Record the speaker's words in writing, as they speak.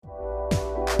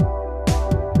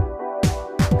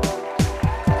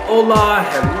Hola,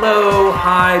 hello,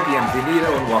 hi,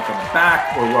 bienvenido, and welcome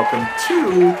back or welcome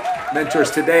to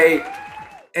Mentors Today.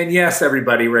 And yes,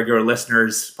 everybody, regular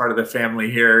listeners, part of the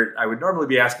family here, I would normally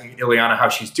be asking Ileana how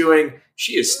she's doing.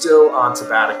 She is still on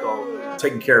sabbatical,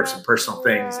 taking care of some personal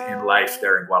things in life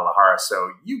there in Guadalajara.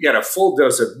 So you get a full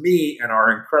dose of me and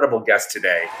our incredible guest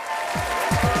today,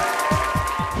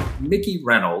 Mickey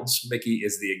Reynolds. Mickey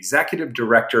is the executive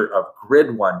director of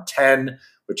Grid 110,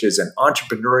 which is an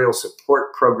entrepreneurial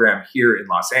support program here in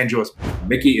Los Angeles.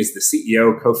 Mickey is the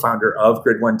CEO, co-founder of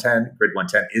Grid 110. Grid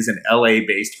 110 is an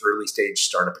LA-based early-stage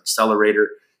startup accelerator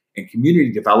and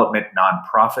community development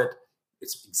nonprofit.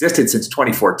 It's existed since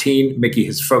 2014. Mickey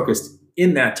has focused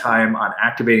in that time on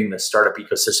activating the startup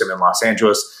ecosystem in Los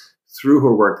Angeles through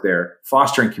her work there,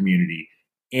 fostering community,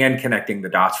 and connecting the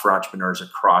dots for entrepreneurs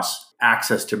across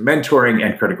access to mentoring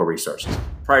and critical resources.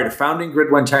 Prior to founding Grid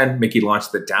 110, Mickey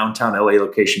launched the downtown LA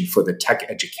location for the tech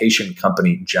education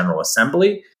company General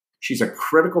Assembly. She's a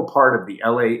critical part of the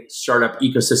LA startup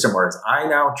ecosystem, or as I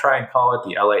now try and call it,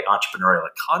 the LA entrepreneurial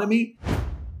economy.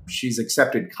 She's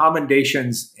accepted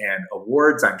commendations and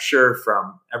awards, I'm sure,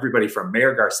 from everybody from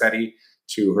Mayor Garcetti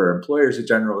to her employers at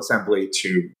General Assembly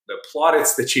to the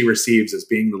plaudits that she receives as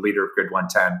being the leader of Grid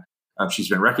 110. She's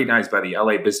been recognized by the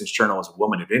LA Business Journal as a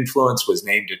woman of influence, was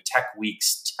named to Tech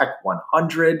Week's Tech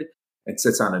 100, and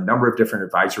sits on a number of different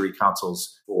advisory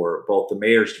councils for both the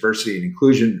mayor's diversity and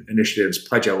inclusion initiatives,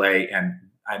 Pledge LA, and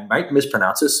I might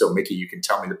mispronounce this, so Mickey, you can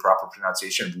tell me the proper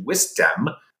pronunciation of WISTEM,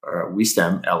 or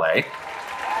WISTEM LA.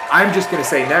 I'm just going to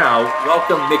say now,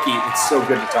 welcome, Mickey. It's so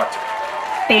good to talk to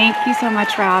you. Thank you so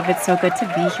much, Rob. It's so good to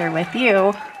be here with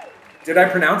you. Did I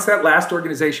pronounce that last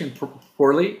organization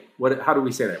poorly? How do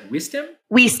we say that? WISTEM?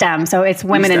 WeSTEM. So it's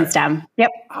Women in STEM.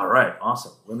 Yep. All right.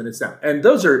 Awesome. Women in STEM. And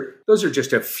those are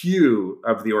just a few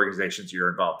of the organizations you're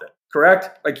involved in,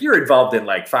 correct? Like you're involved in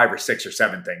like 5 or 6 or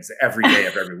 7 things every day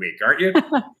of every week, aren't you?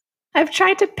 I've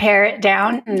tried to pare it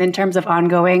down in terms of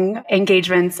ongoing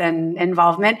engagements and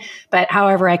involvement, but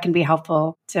however I can be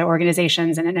helpful to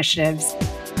organizations and initiatives.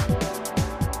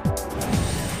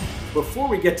 Before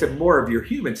we get to more of your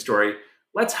human story,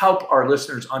 let's help our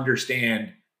listeners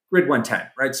understand Grid 110,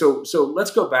 right? So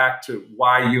let's go back to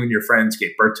why you and your friends gave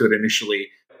birth to it initially,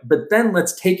 but then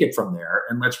let's take it from there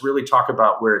and let's really talk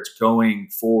about where it's going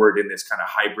forward in this kind of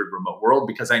hybrid remote world,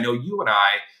 because I know you and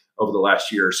I, over the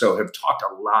last year or so, have talked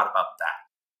a lot about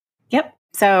that. Yep.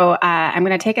 So I'm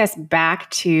going to take us back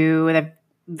to the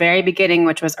very beginning,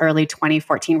 which was early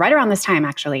 2014, right around this time,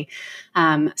 actually.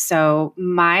 So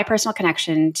my personal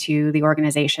connection to the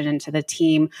organization and to the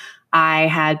team, I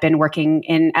had been working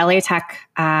in LA Tech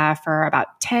for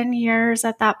about 10 years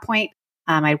at that point.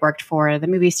 I'd worked for the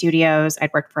movie studios.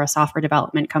 I'd worked for a software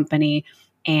development company.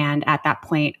 And at that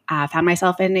point, found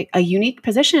myself in a unique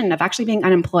position of actually being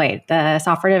unemployed. The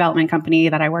software development company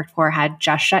that I worked for had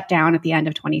just shut down at the end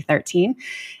of 2013.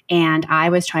 And I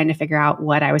was trying to figure out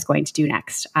what I was going to do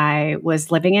next. I was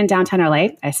living in downtown LA.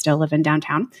 I still live in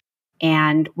downtown.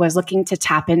 And was looking to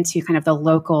tap into kind of the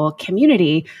local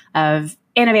community of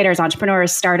innovators,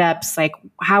 entrepreneurs, startups. Like,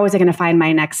 how was I going to find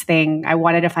my next thing? I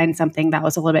wanted to find something that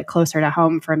was a little bit closer to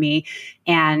home for me.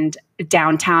 And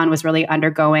downtown was really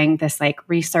undergoing this like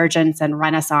resurgence and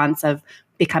renaissance of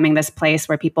becoming this place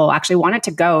where people actually wanted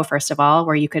to go, first of all,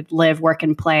 where you could live, work,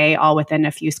 and play all within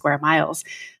a few square miles.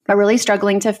 But really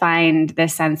struggling to find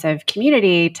this sense of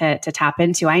community to tap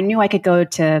into. I knew I could go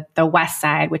to the West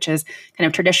Side, which is kind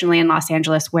of traditionally in Los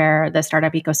Angeles where the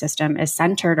startup ecosystem is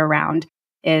centered around,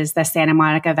 is the Santa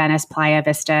Monica, Venice, Playa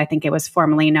Vista. I think it was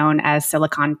formerly known as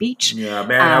Silicon Beach. Yeah,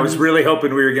 man, I was really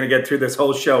hoping we were going to get through this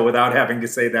whole show without having to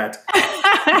say that.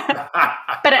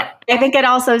 But I think it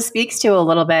also speaks to a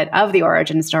little bit of the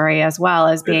origin story as well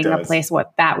as being a place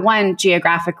that one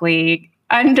geographically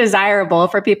undesirable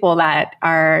for people that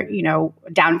are,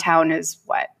 downtown is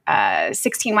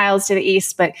 16 miles to the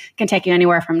east, but can take you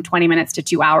anywhere from 20 minutes to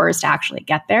 2 hours to actually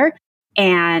get there.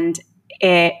 And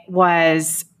it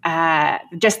was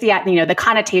just the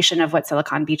connotation of what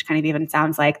Silicon Beach kind of even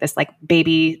sounds like, this like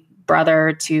baby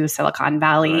brother to Silicon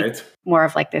Valley, right. More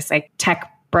of like this like tech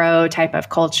bro type of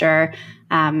culture.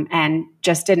 And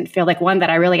just didn't feel like one that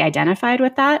I really identified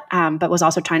with that, but was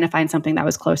also trying to find something that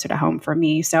was closer to home for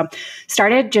me. So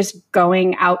started just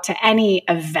going out to any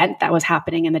event that was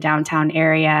happening in the downtown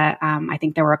area. I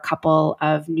think there were a couple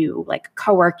of new like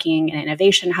co-working and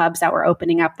innovation hubs that were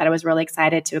opening up that I was really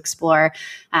excited to explore,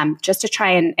 just to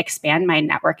try and expand my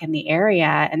network in the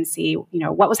area and see,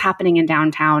 what was happening in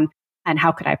downtown and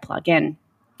how could I plug in.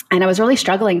 And I was really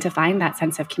struggling to find that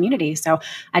sense of community. So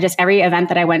every event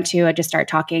that I went to, I just start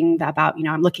talking about,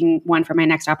 I'm looking for my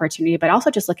next opportunity, but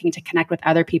also just looking to connect with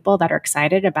other people that are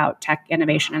excited about tech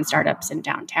innovation and startups in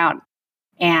downtown.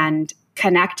 And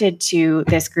connected to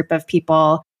this group of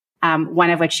people, one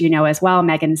of which as well,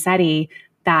 Megan Setti,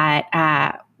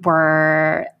 that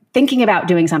were thinking about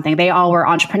doing something. They all were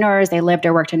entrepreneurs. They lived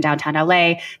or worked in downtown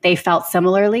LA. They felt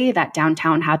similarly that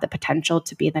downtown had the potential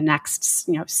to be the next,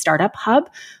 startup hub,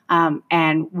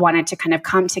 and wanted to kind of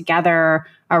come together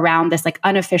around this like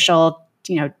unofficial,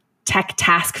 tech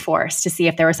task force to see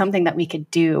if there was something that we could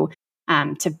do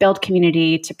to build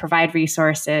community, to provide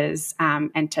resources,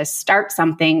 and to start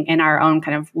something in our own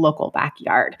kind of local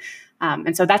backyard.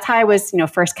 And so that's how I was,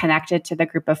 first connected to the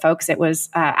group of folks. It was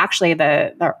actually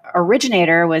the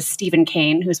originator was Stephen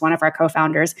Kane, who's one of our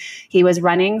co-founders. He was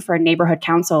running for neighborhood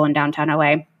council in downtown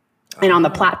LA, and on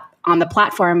the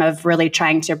platform of really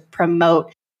trying to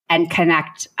promote and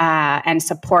connect and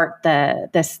support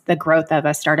the growth of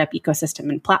a startup ecosystem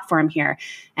and platform here.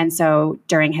 And so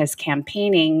during his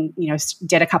campaigning,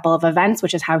 did a couple of events,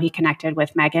 which is how he connected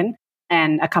with Megan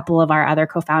and a couple of our other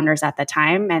co-founders at the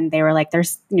time. And they were like,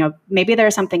 maybe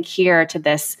there's something here to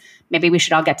this. Maybe we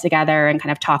should all get together and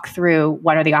kind of talk through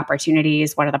what are the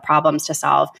opportunities, what are the problems to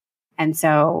solve. And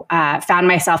so found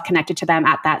myself connected to them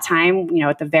at that time,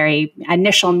 at the very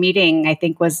initial meeting, I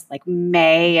think was like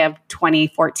May of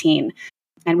 2014.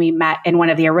 And we met in one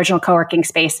of the original co-working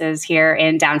spaces here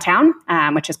in downtown,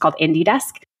 which is called Indie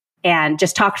Desk, and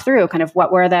just talked through kind of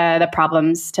what were the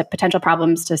potential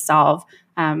problems to solve,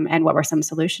 and what were some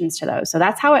solutions to those. So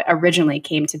that's how it originally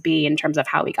came to be in terms of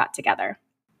how we got together.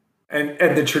 And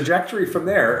the trajectory from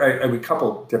there, a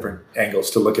couple different angles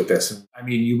to look at this. And I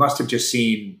mean, you must have just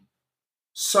seen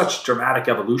such dramatic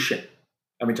evolution.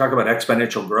 I mean, talk about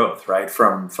exponential growth, right?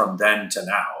 From then to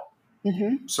now.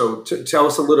 Mm-hmm. So tell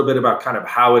us a little bit about kind of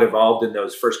how it evolved in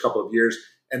those first couple of years.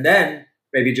 And then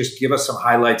maybe just give us some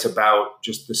highlights about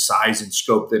just the size and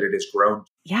scope that it has grown.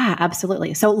 Yeah,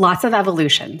 absolutely. So lots of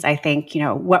evolutions. I think,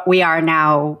 what we are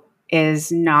now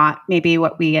is not maybe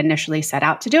what we initially set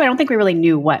out to do. I don't think we really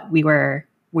knew what we were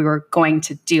going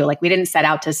to do. Like we didn't set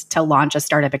out to launch a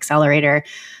startup accelerator.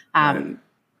 Right.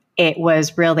 It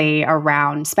was really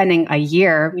around spending a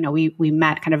year. We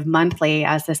met kind of monthly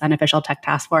as this unofficial tech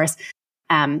task force,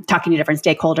 talking to different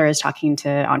stakeholders, talking to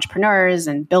entrepreneurs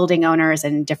and building owners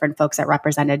and different folks that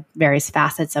represented various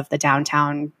facets of the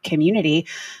downtown community,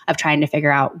 of trying to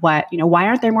figure out why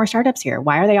aren't there more startups here?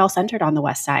 Why are they all centered on the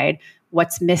West Side?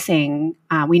 What's missing?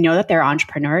 We know that there are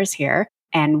entrepreneurs here,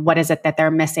 and what is it that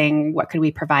they're missing? What could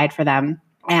we provide for them?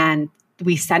 And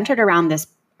we centered around this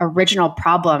original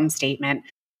problem statement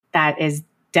that is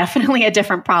definitely a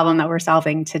different problem that we're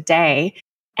solving today.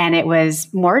 And it was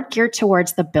more geared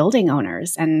towards the building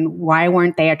owners and why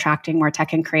weren't they attracting more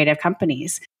tech and creative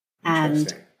companies?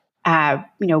 And,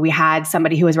 we had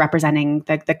somebody who was representing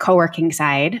the co-working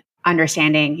side,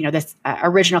 understanding, this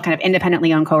original kind of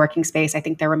independently owned co-working space. I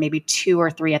think there were maybe 2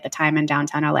 or 3 at the time in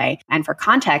downtown LA. And for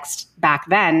context, back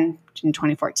then in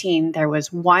 2014, there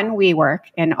was one WeWork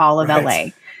in all of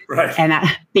LA. Right. And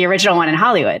the original one in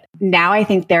Hollywood. Now I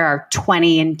think there are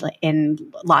 20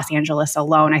 in Los Angeles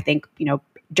alone. I think,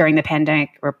 during the pandemic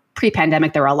or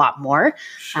pre-pandemic, there were a lot more.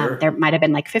 Sure. There might have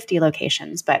been like 50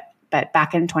 locations, but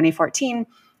back in 2014,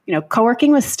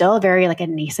 co-working was still very like a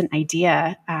nascent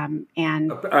idea.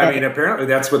 Apparently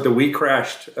that's what the We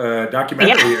Crashed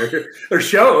documentary or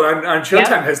show on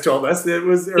Showtime has told us. It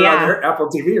was on Apple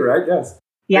TV, right? Yes.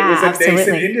 Yeah, it was a absolutely.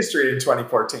 nascent industry in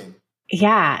 2014.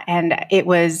 Yeah, and it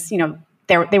was,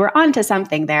 they were onto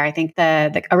something there. I think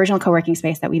the original co-working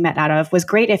space that we met out of was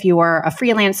great if you were a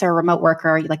freelancer, remote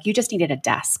worker, like you just needed a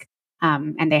desk,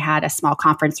 and they had a small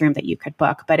conference room that you could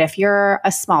book. But if you're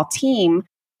a small team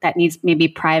that needs maybe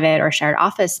private or shared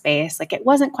office space, like it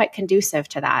wasn't quite conducive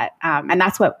to that. And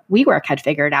that's what WeWork had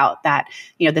figured out, that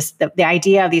the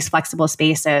idea of these flexible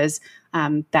spaces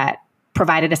that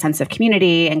provided a sense of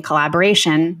community and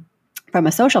collaboration from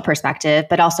a social perspective,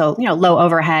 but also, low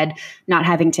overhead, not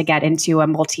having to get into a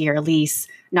multi-year lease,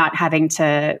 not having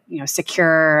to,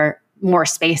 secure more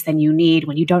space than you need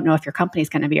when you don't know if your company is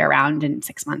going to be around in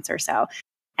 6 months or so.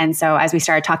 And so as we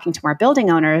started talking to more building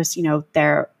owners,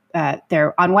 there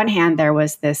on one hand, there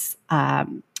was this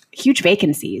huge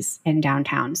vacancies in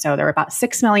downtown. So there were about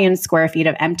 6 million square feet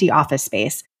of empty office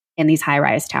space in these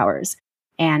high-rise towers.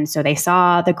 And so they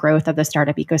saw the growth of the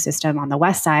startup ecosystem on the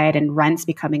West Side and rents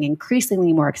becoming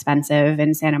increasingly more expensive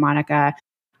in Santa Monica.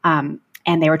 And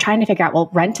they were trying to figure out, well,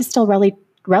 rent is still really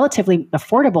relatively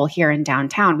affordable here in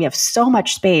downtown. We have so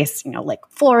much space, like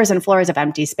floors and floors of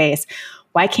empty space.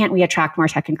 Why can't we attract more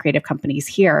tech and creative companies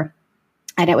here?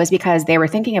 And it was because they were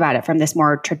thinking about it from this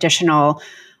more traditional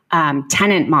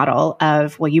tenant model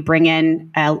of, well, you bring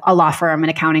in a law firm, an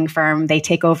accounting firm, they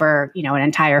take over, an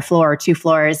entire floor or 2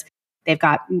 floors. They've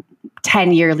got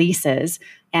 10-year leases.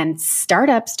 And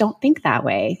startups don't think that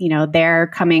way. They're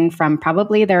coming from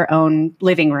probably their own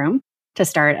living room to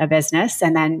start a business.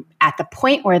 And then at the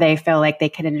point where they feel like they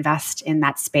can invest in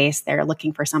that space, they're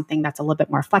looking for something that's a little bit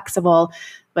more flexible,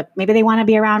 but maybe they want to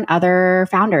be around other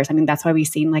founders. I mean, that's why we've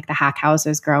seen like the hack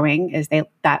houses growing, is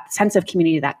that sense of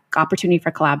community, that opportunity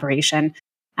for collaboration.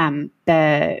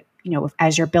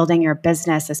 As you're building your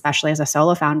business, especially as a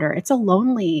solo founder, it's a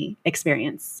lonely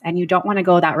experience and you don't want to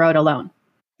go that road alone.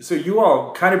 So you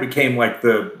all kind of became like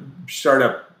the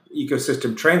startup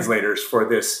ecosystem translators for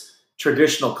this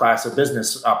traditional class of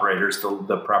business operators,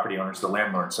 the property owners, the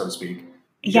landlords, so to speak.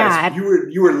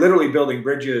 You were literally building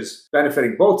bridges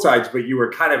benefiting both sides, but you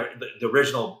were kind of the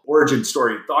original origin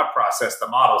story thought process, the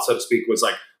model, so to speak, was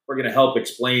like, we're going to help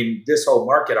explain this whole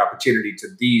market opportunity to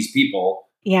these people.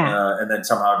 Yeah. And then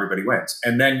somehow everybody wins.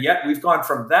 And then yet we've gone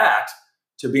from that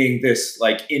to being this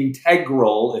like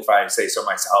integral, if I say so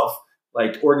myself,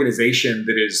 like organization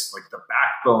that is like the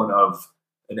backbone of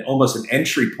almost an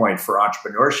entry point for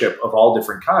entrepreneurship of all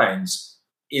different kinds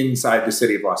inside the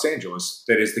city of Los Angeles.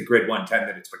 That is the Grid 110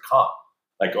 that it's become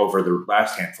like over the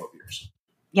last handful of years.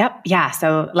 Yep. Yeah.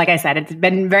 So like I said, it's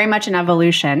been very much an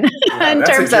evolution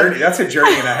That's a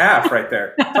journey and a half right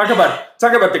there. Talk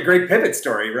about the great pivot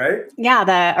story, right? Yeah.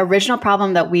 The original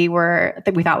problem that we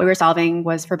thought we were solving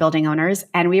was for building owners.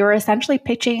 And we were essentially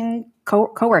pitching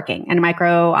co-working and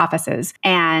micro offices.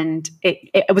 And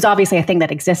it was obviously a thing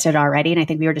that existed already. And I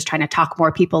think we were just trying to talk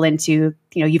more people into,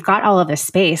 you've got all of this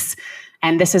space.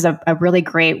 And this is a really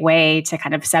great way to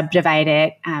kind of subdivide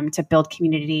it, to build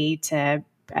community, to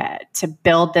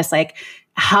build this like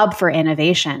hub for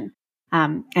innovation.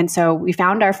 And so we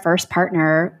found our first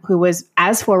partner who was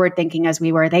as forward thinking as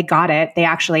we were. They got it. They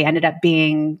actually ended up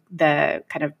being the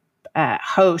kind of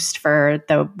host for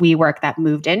the WeWork that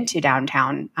moved into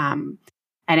downtown.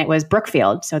 And it was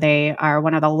Brookfield. So they are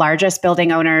one of the largest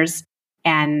building owners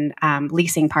and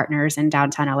leasing partners in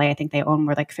downtown LA. I think they own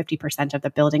more like 50% of the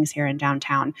buildings here in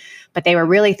downtown. But they were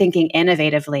really thinking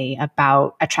innovatively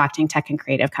about attracting tech and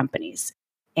creative companies.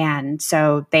 And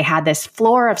so they had this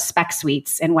floor of spec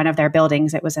suites in one of their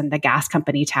buildings. It was in the gas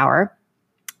company tower.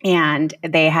 And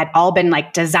they had all been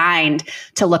like designed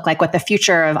to look like what the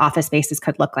future of office spaces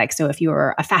could look like. So if you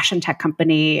were a fashion tech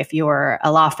company, if you were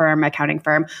a law firm, accounting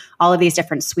firm, all of these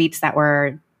different suites that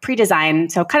were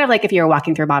pre-designed. So kind of like if you were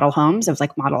walking through model homes, it was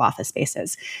like model office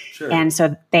spaces. Sure. And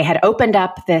so they had opened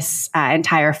up this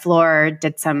entire floor,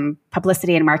 did some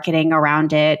publicity and marketing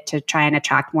around it to try and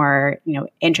attract more,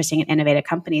 interesting and innovative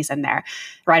companies in there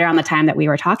right around the time that we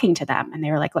were talking to them. And they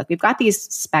were like, look, we've got these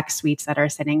spec suites that are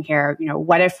sitting here.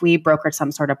 What if we brokered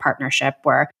some sort of partnership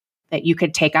where that you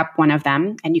could take up one of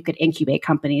them and you could incubate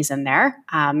companies in there.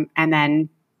 And then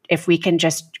if we can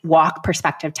just walk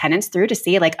prospective tenants through to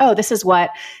see like, oh, this is what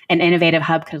an innovative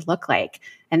hub could look like.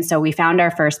 And so we found our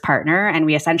first partner and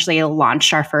we essentially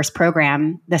launched our first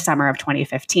program the summer of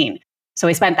 2015. So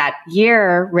we spent that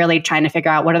year really trying to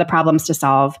figure out what are the problems to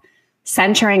solve,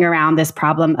 centering around this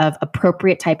problem of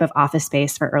appropriate type of office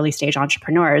space for early stage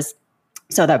entrepreneurs.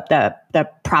 So the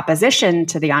proposition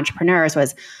to the entrepreneurs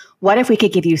was, what if we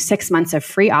could give you 6 months of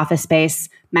free office space,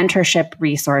 mentorship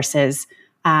resources?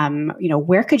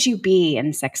 Where could you be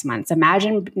in 6 months?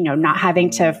 Imagine, not having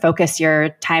to focus your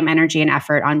time, energy, and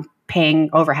effort on paying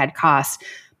overhead costs,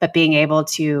 but being able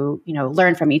to,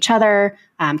 learn from each other,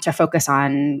 to focus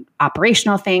on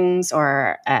operational things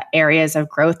or areas of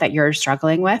growth that you're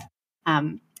struggling with.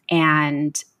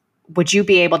 And would you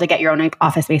be able to get your own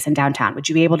office space in downtown? Would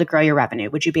you be able to grow your revenue?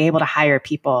 Would you be able to hire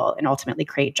people and ultimately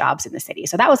create jobs in the city?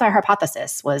 So that was our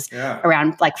hypothesis, was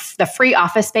around like the free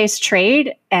office space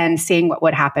trade and seeing what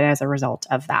would happen as a result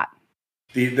of that.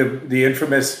 The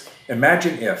infamous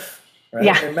imagine if, right?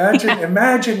 Yeah.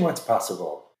 Imagine what's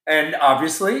possible. And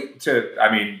obviously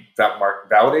that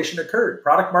validation occurred.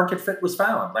 Product market fit was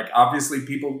found. Like obviously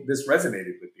this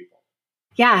resonated with people.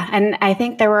 Yeah. And I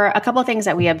think there were a couple of things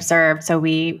that we observed. So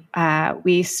we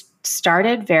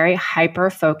started very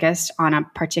hyper-focused on a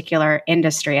particular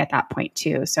industry at that point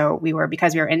too. So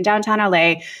because we were in downtown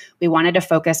LA, we wanted to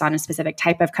focus on a specific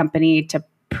type of company to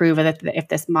prove that if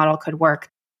this model could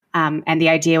work. And the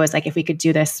idea was like, if we could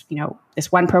do this,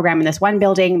 this one program in this one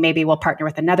building, maybe we'll partner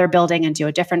with another building and do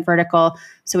a different vertical.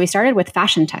 So we started with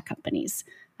fashion tech companies.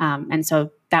 And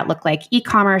so that looked like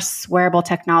e-commerce, wearable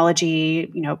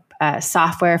technology,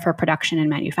 software for production and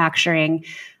manufacturing,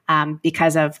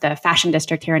 because of the fashion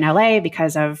district here in LA,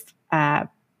 because of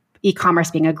e-commerce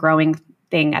being a growing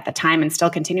thing at the time and still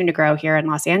continuing to grow here in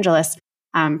Los Angeles,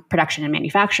 production and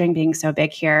manufacturing being so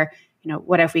big here,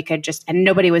 what if we could and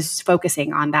nobody was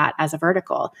focusing on that as a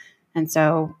vertical. And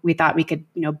so we thought we could,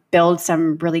 build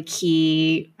some really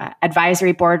key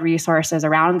advisory board resources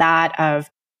around that of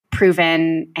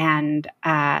proven and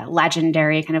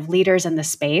legendary kind of leaders in the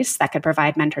space that could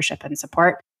provide mentorship and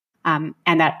support. And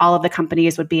that all of the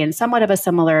companies would be in somewhat of a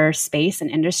similar space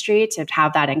and industry to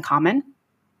have that in common.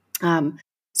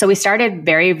 So we started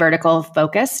very vertical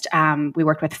focused. We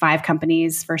worked with 5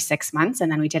 companies for 6 months,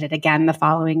 and then we did it again the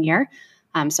following year.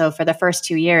 So for the first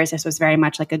 2 years, this was very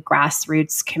much like a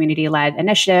grassroots community-led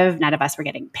initiative. None of us were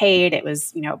getting paid. It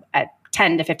was, at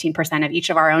 10 to 15% of each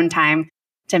of our own time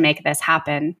to make this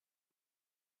happen.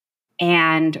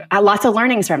 And lots of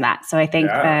learnings from that. So I think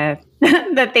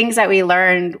the things that we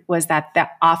learned was that the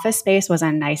office space was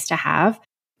a nice to have,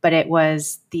 but it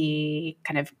was the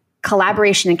kind of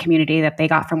collaboration and community that they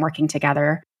got from working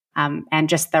together, and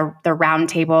just the round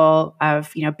table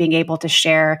of being able to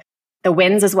share the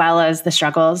wins as well as the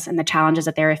struggles and the challenges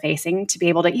that they were facing, to be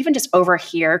able to even just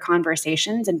overhear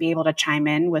conversations and be able to chime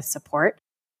in with support,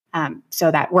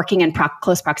 so that working in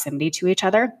close proximity to each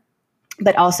other,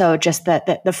 but also just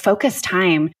the focused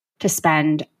time to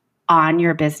spend on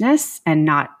your business and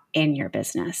not in your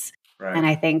business. Right. And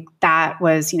I think that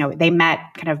was, they met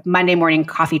kind of Monday morning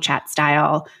coffee chat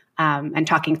style, and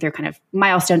talking through kind of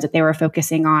milestones that they were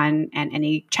focusing on and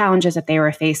any challenges that they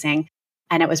were facing.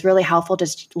 And it was really helpful to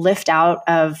just lift out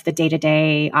of the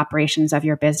day-to-day operations of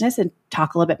your business and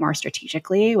talk a little bit more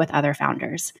strategically with other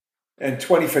founders. In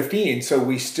 2015, so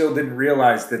we still didn't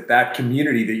realize that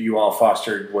community that you all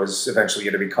fostered was eventually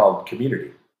going to be called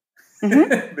Community.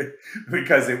 Mm-hmm.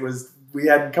 Because we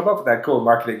hadn't come up with that cool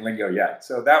marketing lingo yet.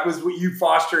 So that was what you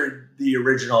fostered, the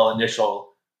original initial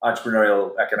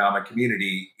entrepreneurial economic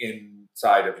community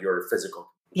inside of your physical.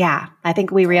 Yeah, I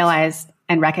think we realized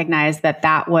and recognized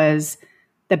that was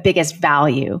the biggest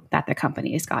value that the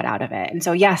companies got out of it. And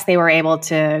so, yes, they were able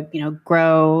to,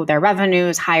 grow their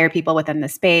revenues, hire people within the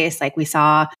space. Like we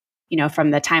saw,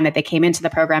 from the time that they came into the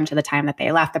program to the time that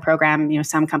they left the program,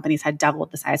 some companies had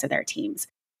doubled the size of their teams.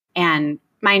 And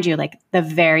mind you, like the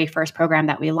very first program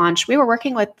that we launched, we were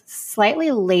working with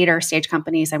slightly later stage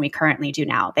companies than we currently do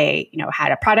now. They,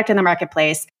 had a product in the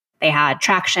marketplace. They had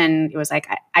traction. It was like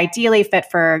ideally fit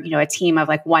for, a team of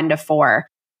like 1 to 4.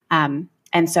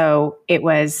 And so it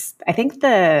was, I think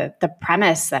the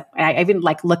premise that I even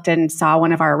looked and saw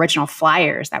one of our original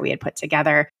flyers that we had put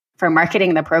together for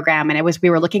marketing the program. And we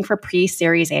were looking for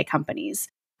pre-Series A companies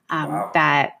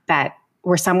that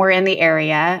were somewhere in the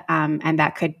area, and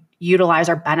that could utilize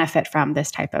or benefit from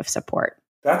this type of support.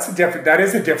 That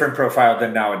is a different profile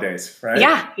than nowadays, right?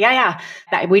 Yeah.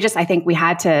 I think we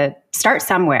had to start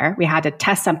somewhere. We had to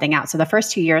test something out. So the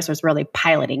first 2 years was really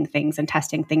piloting things and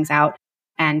testing things out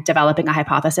and developing a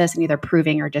hypothesis and either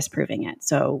proving or disproving it.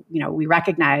 So, we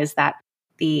recognized that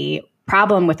the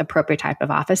problem with appropriate type of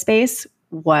office space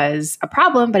was a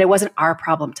problem, but it wasn't our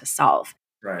problem to solve.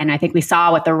 Right. And I think we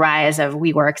saw with the rise of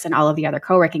WeWorks and all of the other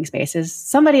co-working spaces,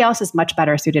 somebody else is much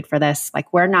better suited for this.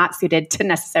 Like we're not suited to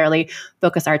necessarily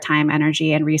focus our time,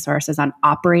 energy, and resources on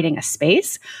operating a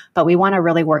space, but we want to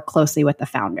really work closely with the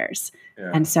founders.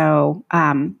 Yeah. And so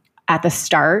at the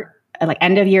start, like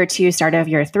end of year 2, start of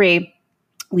year 3,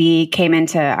 we came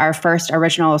into our first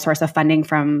original source of funding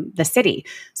from the city.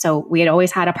 So we had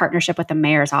always had a partnership with the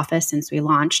mayor's office since we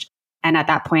launched. And at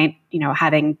that point,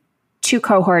 having 2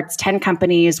 cohorts, 10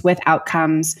 companies with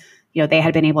outcomes, they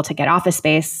had been able to get office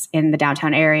space in the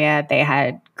downtown area. They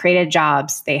had created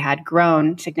jobs. They had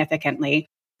grown significantly.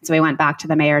 So we went back to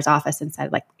the mayor's office and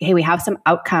said, hey, we have some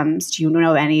outcomes. Do you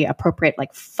know any appropriate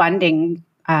funding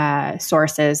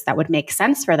sources that would make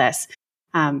sense for this?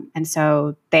 And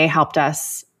so they helped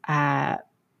us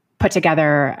put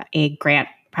together a grant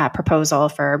proposal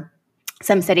for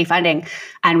some city funding,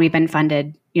 and we've been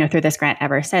funded, through this grant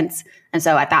ever since. And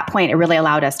so at that point, it really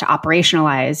allowed us to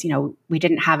operationalize. We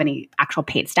didn't have any actual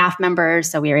paid staff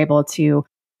members, so we were able to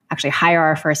actually hire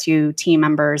our first few team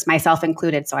members, myself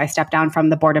included. So I stepped down from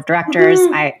the board of directors.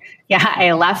 I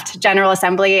left General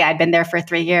Assembly. I'd been there for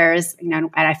 3 years, and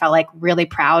I felt really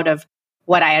proud of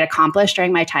what I had accomplished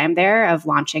during my time there of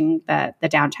launching the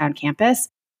downtown campus,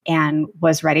 and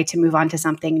was ready to move on to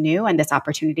something new. And this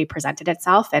opportunity presented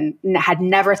itself, and had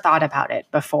never thought about it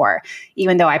before,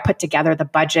 even though I put together the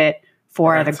budget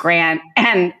for the grant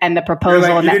and the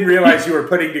proposal. You didn't realize you were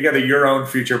putting together your own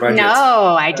future budget.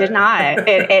 No, I did not.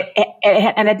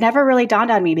 And it never really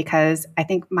dawned on me, because I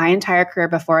think my entire career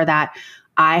before that,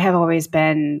 I have always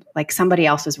been like somebody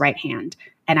else's right hand.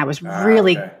 And I was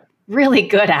really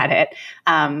good at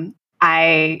it.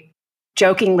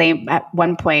 jokingly, at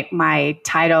one point, my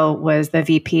title was the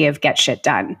VP of Get Shit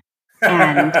Done.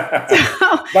 And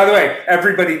by the way,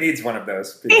 everybody needs one of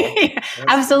those people.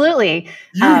 Absolutely.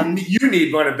 You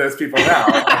need one of those people now,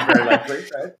 very likely,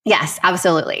 right? Yes,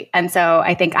 absolutely. And so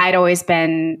I think I'd always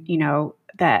been,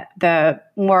 the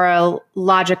more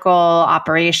logical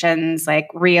operations, like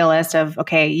realist of,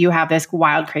 okay, you have this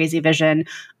wild, crazy vision.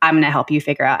 I'm going to help you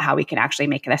figure out how we can actually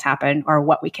make this happen or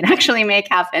what we can actually make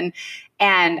happen.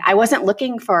 And I wasn't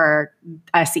looking for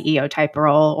a CEO type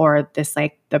role or this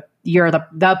you're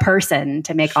the person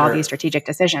to make all these strategic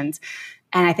decisions.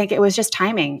 And I think it was just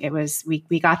timing. It was,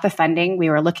 we got the funding, we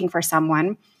were looking for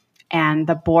someone, and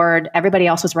the board, everybody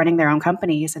else was running their own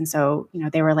companies. And so,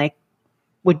 they were like,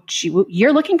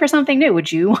 you're looking for something new.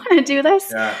 Would you want to do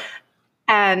this? Yeah.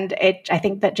 And I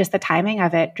think that just the timing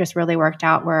of it just really worked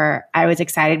out, where I was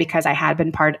excited because I had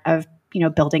been part of,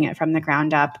 building it from the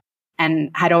ground up,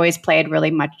 and had always played really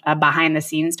much a behind the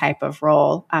scenes type of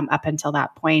role up until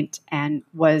that point, and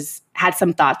had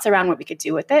some thoughts around what we could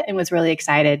do with it, and was really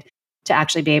excited to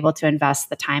actually be able to invest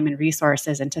the time and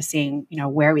resources into seeing,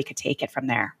 where we could take it from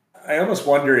there. I almost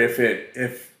wonder if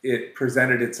it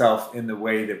presented itself in the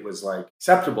way that was like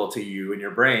acceptable to you in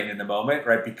your brain in the moment,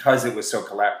 right? Because it was so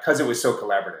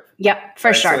collaborative. Yep,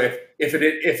 for sure. So if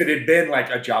it had been like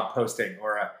a job posting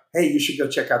or hey, you should go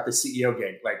check out the CEO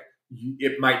gig, like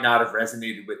it might not have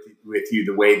resonated with you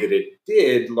the way that it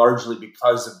did, largely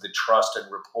because of the trust and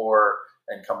rapport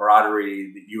and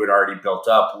camaraderie that you had already built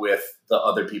up with the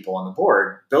other people on the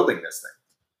board building this thing.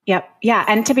 Yep. Yeah.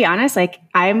 And to be honest,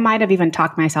 I might have even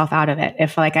talked myself out of it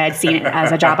if I had seen it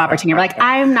as a job opportunity.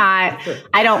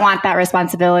 I don't want that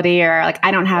responsibility, or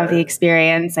I don't have the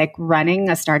experience running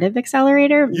a startup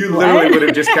accelerator. You literally would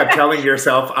have just kept telling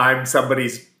yourself, I'm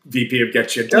somebody's VP of Get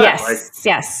Shit Done. Yes.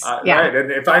 Yeah. Right.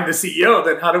 And if I'm the CEO,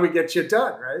 then how do we get shit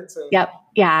done? Right. So. Yep.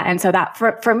 Yeah. And so that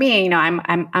for me,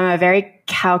 I'm a very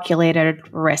calculated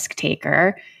risk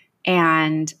taker,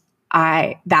 and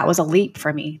that was a leap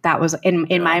for me. That was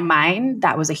in my mind,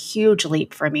 that was a huge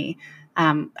leap for me,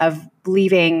 of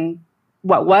leaving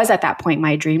what was at that point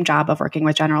my dream job of working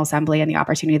with General Assembly and the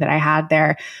opportunity that I had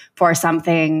there for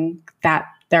something that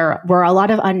there were a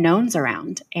lot of unknowns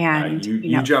around. And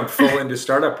you jumped full into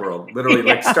startup world,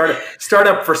 literally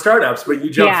startup for startups, but you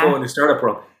jumped full into startup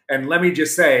world. And let me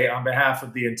just say, on behalf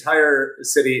of the entire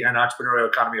city and entrepreneurial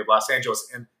economy of Los Angeles,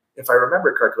 and if I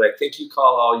remember correctly, I think you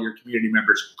call all your community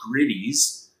members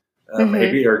gritties,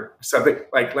 maybe, or something.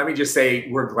 Let me just say,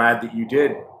 we're glad that you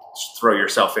did throw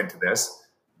yourself into this,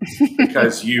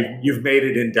 because you've made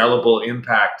an indelible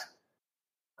impact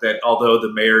that, although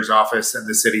the mayor's office and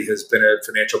the city has been a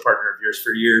financial partner of yours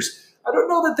for years, I don't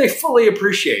know that they fully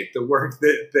appreciate the work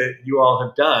that you all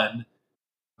have done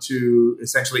to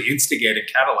essentially instigate and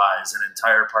catalyze an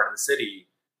entire part of the city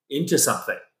into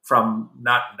something. From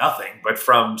not nothing, but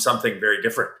from something very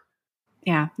different.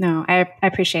 Yeah, no, I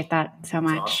appreciate that so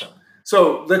much. That's awesome.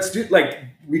 So let's do,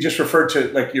 we just referred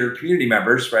to your community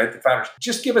members, right? The founders.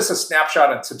 Just give us a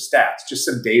snapshot on some stats, just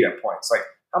some data points.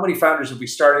 How many founders have we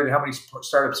started? How many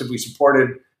startups have we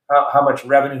supported? How much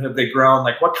revenue have they grown?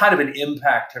 What kind of an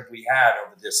impact have we had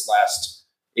over this last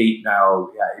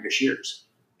 8-ish years?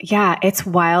 Yeah, it's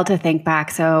wild to think back.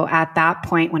 So at that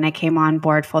point, when I came on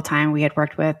board full time, we had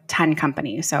worked with 10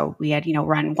 companies. So we had,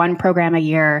 run one program a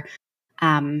year.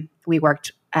 We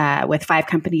worked with 5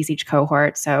 companies each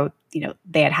cohort. So,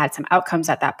 they had some outcomes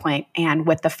at that point. And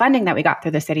with the funding that we got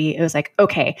through the city, it was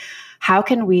okay, how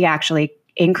can we actually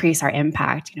increase our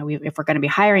impact? If we're going to be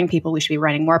hiring people, we should be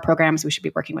running more programs. We should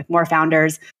be working with more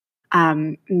founders.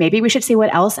 Maybe we should see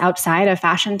what else outside of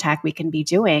fashion tech we can be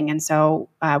doing. And so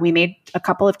we made a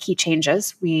couple of key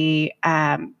changes. We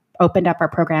opened up our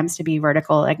programs to be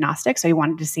vertical agnostic. So we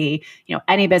wanted to see,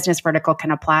 any business vertical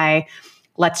can apply.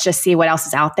 Let's just see what else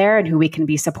is out there and who we can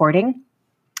be supporting.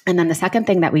 And then the second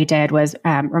thing that we did was,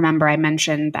 remember I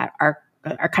mentioned that our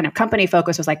kind of company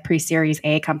focus was pre-Series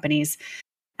A companies.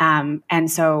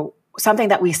 And so something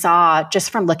that we saw just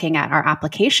from looking at our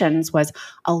applications was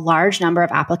a large number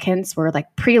of applicants were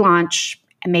pre-launch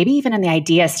and maybe even in the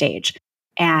idea stage.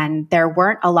 And there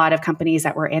weren't a lot of companies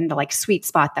that were in the sweet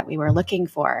spot that we were looking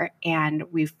for. And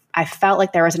I felt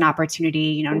like there was an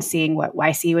opportunity, in seeing what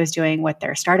YC was doing with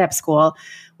their startup school,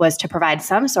 was to provide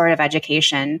some sort of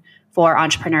education for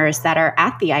entrepreneurs that are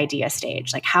at the idea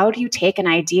stage. How do you take an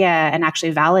idea and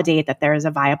actually validate that there is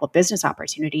a viable business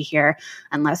opportunity here?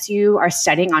 Unless you are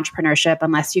studying entrepreneurship,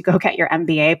 unless you go get your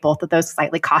MBA, both of those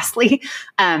slightly costly,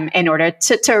 in order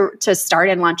to start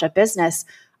and launch a business.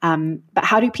 But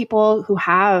how do people who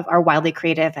are wildly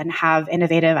creative and have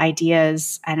innovative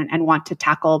ideas and want to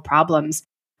tackle problems,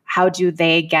 how do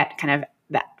they get kind of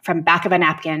that from back of a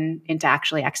napkin into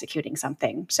actually executing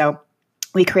something. So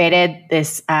we created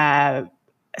this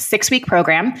 6-week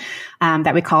program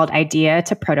that we called Idea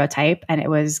to Prototype. And it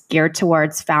was geared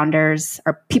towards founders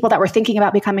or people that were thinking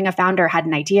about becoming a founder, had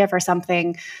an idea for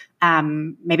something,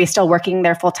 maybe still working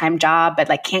their full-time job, but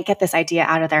like can't get this idea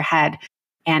out of their head.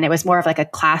 And it was more of like a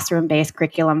classroom-based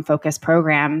curriculum-focused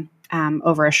program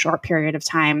over a short period of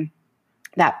time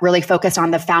that really focused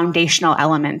on the foundational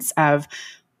elements of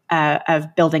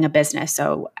building a business.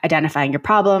 So identifying your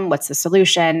problem, what's the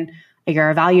solution,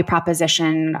 your value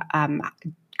proposition,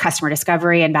 customer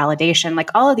discovery and validation, like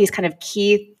all of these kind of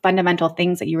key fundamental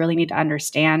things that you really need to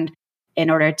understand in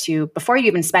order to, before you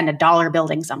even spend $1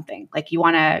 building something, like you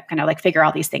want to kind of like figure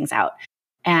all these things out.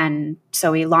 And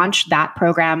so we launched that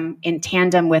program in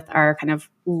tandem with our kind of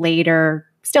later,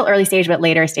 still early stage, but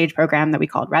later stage program that we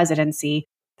called Residency.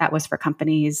 That was for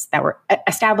companies that were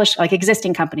established, like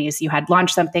existing companies. You had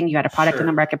launched something, you had a product in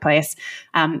the marketplace.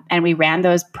 And we ran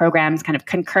those programs kind of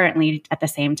concurrently at the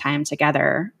same time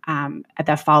together at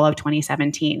the fall of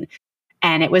 2017.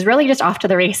 And it was really just off to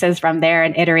the races from there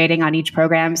and iterating on each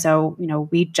program. So,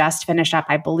 we just finished up,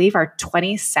 I believe, our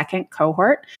 22nd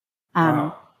cohort.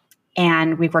 Wow.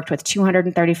 And we've worked with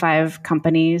 235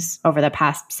 companies over the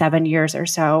past 7 years or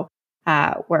so.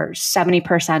 Where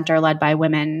 70% are led by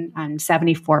women and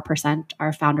 74%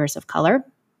 are founders of color.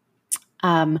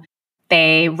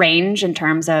 They range in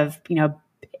terms of,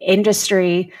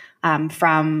 industry,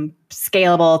 from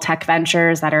scalable tech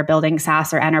ventures that are building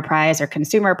SaaS or enterprise or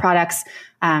consumer products,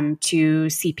 to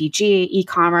CPG,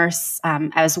 e-commerce,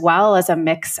 as well as a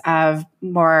mix of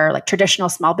more like traditional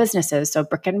small businesses. So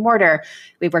brick and mortar,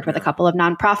 we've worked with a couple of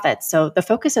nonprofits. So the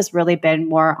focus has really been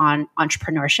more on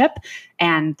entrepreneurship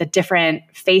and the different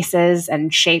faces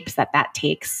and shapes that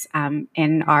takes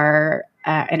in our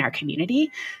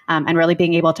community, and really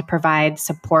being able to provide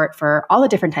support for all the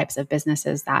different types of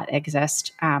businesses that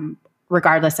exist,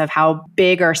 regardless of how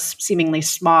big or seemingly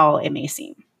small it may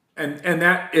seem.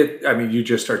 And you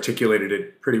just articulated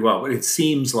it pretty well, but it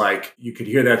seems like you could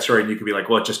hear that story and you could be like,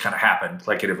 well, it just kind of happened,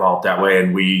 like it evolved that way.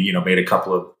 And we, made a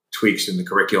couple of tweaks in the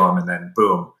curriculum and then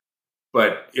boom.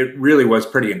 But it really was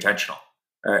pretty intentional.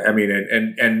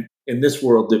 And in this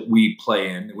world that we play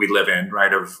in, we live in,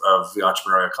 right, of the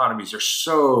entrepreneurial economies, there's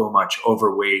so much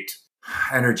overweight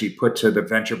energy put to the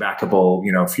venture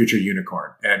backable, future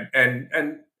unicorn. And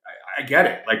I get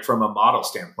it, like from a model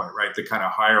standpoint, right? The kind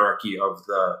of hierarchy of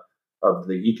the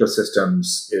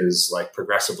ecosystems is like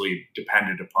progressively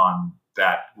dependent upon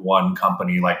that one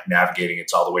company, like navigating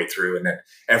it all the way through. And then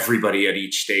everybody at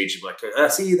each stage, like,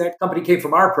 see, that company came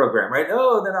from our program, right?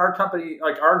 Oh, then our company,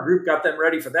 like our group got them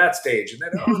ready for that stage. And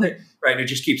then, right. And it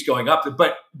just keeps going up.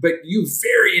 But you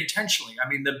very intentionally,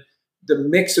 the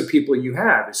mix of people you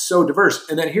have is so diverse.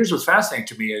 And then here's what's fascinating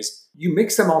to me is you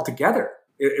mix them all together.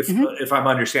 If I'm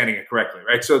understanding it correctly,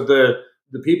 right? So the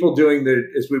people doing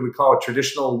as we would call it,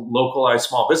 traditional localized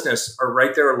small business are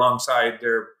right there alongside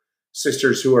their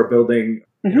sisters who are building,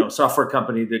 a software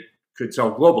company that could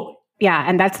sell globally. Yeah.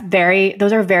 And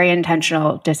those are very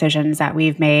intentional decisions that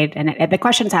we've made. And the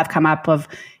questions have come up of,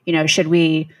 should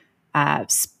we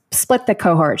split the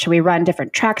cohort? Should we run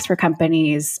different tracks for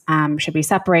companies? Should we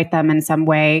separate them in some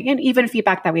way? And even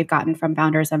feedback that we've gotten from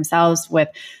founders themselves with,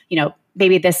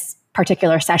 maybe this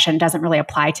particular session doesn't really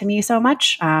apply to me so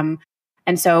much.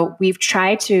 And so we've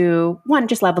tried to, one,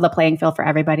 just level the playing field for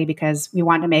everybody because we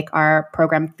want to make our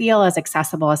program feel as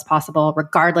accessible as possible,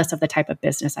 regardless of the type of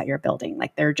business that you're building.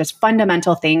 Like they're just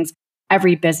fundamental things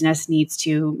every business needs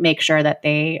to make sure that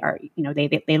they are,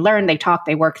 they learn, they talk,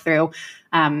 they work through.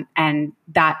 And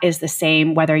that is the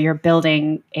same whether you're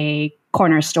building a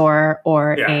corner store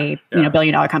or a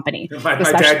billion-dollar company. My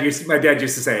dad used to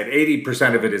say it.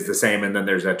 80% of it is the same, and then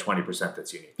there's that 20%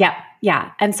 that's unique.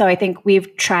 Yeah. And so I think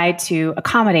we've tried to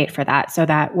accommodate for that, so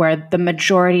that where the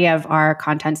majority of our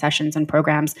content sessions and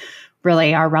programs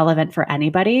really are relevant for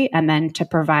anybody, and then to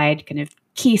provide kind of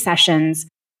key sessions,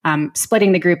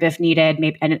 splitting the group if needed,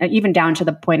 maybe, and even down to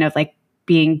the point of like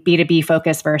being B2B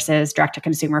focused versus direct to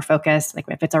consumer focused, like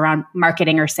if it's around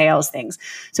marketing or sales things.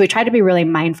 So we try to be really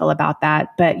mindful about that.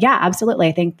 But yeah, absolutely.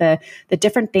 I think the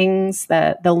different things,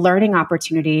 the learning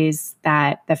opportunities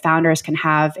that the founders can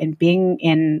have in being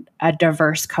in a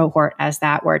diverse cohort as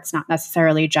that, where it's not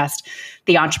necessarily just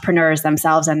the entrepreneurs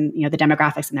themselves and the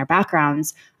demographics and their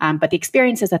backgrounds, but the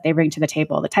experiences that they bring to the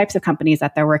table, the types of companies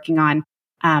that they're working on.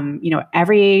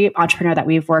 Every entrepreneur that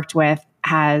we've worked with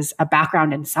has a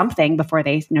background in something before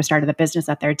they started the business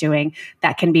that they're doing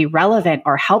that can be relevant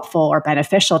or helpful or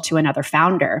beneficial to another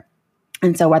founder.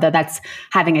 And so whether that's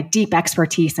having a deep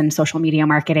expertise in social media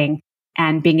marketing,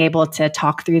 and being able to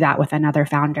talk through that with another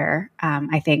founder.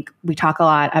 I think we talk a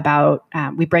lot about,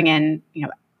 we bring in,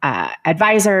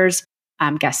 advisors,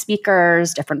 guest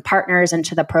speakers, different partners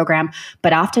into the program.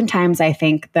 But oftentimes I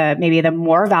think maybe the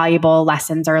more valuable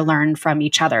lessons are learned from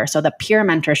each other. So the peer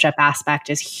mentorship aspect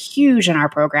is huge in our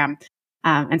program.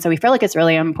 And so we feel like it's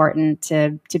really important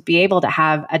to be able to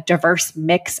have a diverse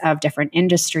mix of different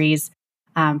industries,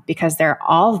 because they're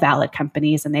all valid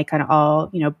companies and they can all,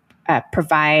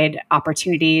 provide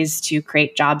opportunities to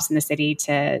create jobs in the city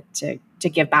to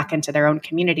give back into their own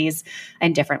communities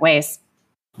in different ways.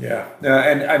 Yeah.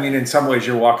 And I mean, in some ways,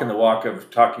 you're walking the walk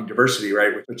of talking diversity,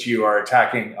 right? Which you are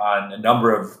attacking on a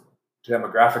number of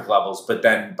demographic levels. But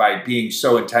then by being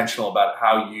so intentional about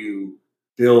how you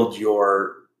build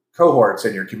your cohorts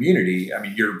and your community, I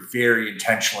mean, you're very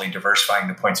intentionally diversifying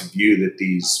the points of view that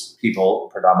these people,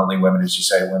 predominantly women, as you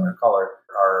say, women of color,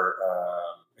 are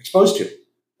exposed to.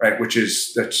 Right,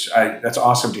 that's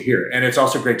awesome to hear, and it's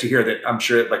also great to hear that I'm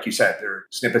sure, like you said, there are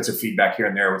snippets of feedback here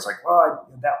and there. It's like, well,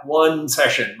 that one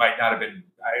session might not have been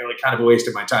kind of a waste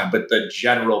of my time, but the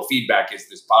general feedback is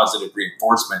this positive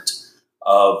reinforcement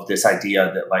of this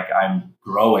idea that like I'm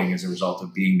growing as a result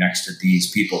of being next to these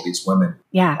people, these women.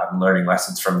 Yeah, I'm learning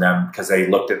lessons from them because they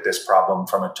looked at this problem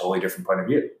from a totally different point of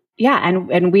view. Yeah.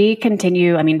 And we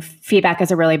continue, I mean, feedback is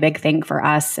a really big thing for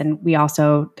us. And we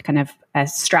also kind of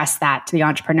stress that to the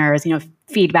entrepreneurs,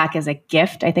 feedback is a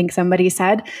gift, I think somebody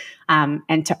said,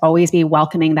 and to always be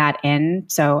welcoming that in.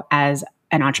 So as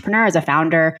an entrepreneur, as a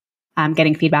founder,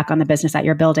 getting feedback on the business that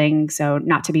you're building. So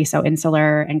not to be so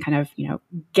insular and kind of,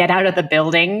 get out of the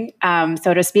building,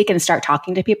 so to speak, and start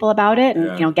talking to people about it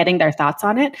and, getting their thoughts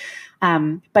on it.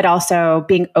 But also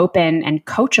being open and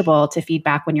coachable to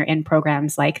feedback when you're in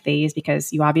programs like these,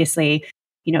 because you obviously,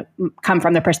 come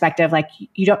from the perspective, like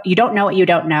you don't know what you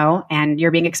don't know, and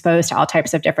you're being exposed to all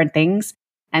types of different things.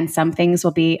 And some things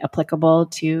will be applicable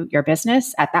to your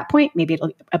business at that point. Maybe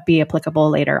it'll be applicable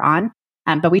later on.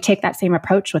 But we take that same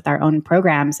approach with our own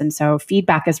programs. And so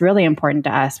feedback is really important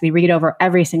to us. We read over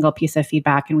every single piece of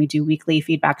feedback, and we do weekly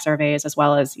feedback surveys as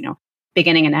well as,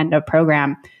 beginning and end of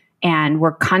program. And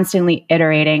we're constantly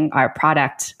iterating our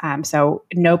product. So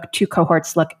no two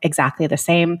cohorts look exactly the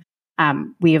same.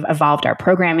 We've evolved our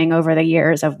programming over the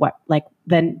years of what like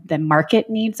the market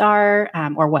needs are,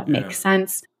 or what makes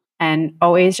sense. And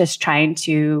always just trying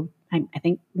to, I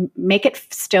think, make it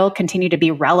still continue to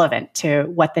be relevant to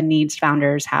what the needs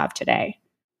founders have today.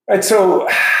 Right. So,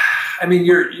 I mean,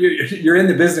 you're in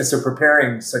the business of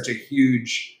preparing such a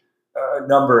huge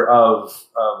number of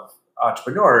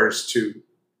entrepreneurs to,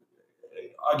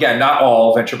 again, not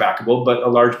all venture backable, but a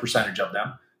large percentage of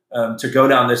them, to go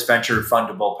down this venture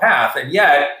fundable path. And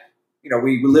yet,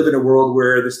 we live in a world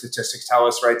where the statistics tell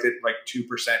us, right, that like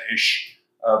 2%-ish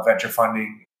of venture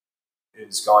funding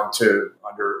is going to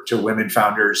women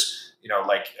founders.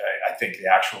 I think the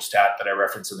actual stat that I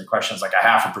referenced in the question is like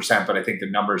 0.5%, but I think the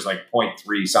number is like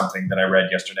 0.3 something that I read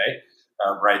yesterday,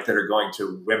 right, that are going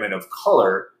to women of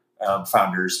color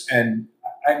founders. And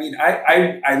I mean,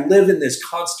 I live in this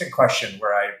constant question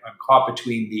where I'm caught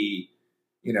between the,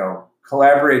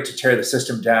 collaborate to tear the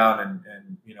system down and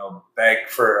beg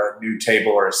for a new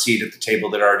table or a seat at the table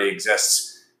that already exists.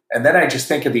 And then I just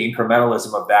think of the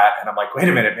incrementalism of that. And I'm like, wait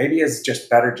a minute, maybe it's just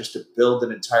better just to build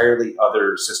an entirely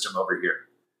other system over here.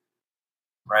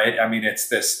 Right? I mean, it's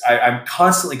this, I'm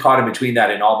constantly caught in between that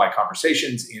in all my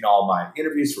conversations, in all my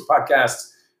interviews for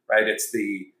podcasts, right?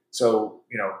 So,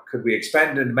 could we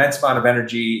expend an immense amount of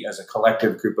energy as a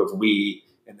collective group of we,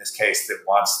 in this case, that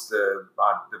wants the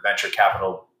venture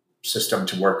capital system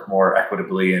to work more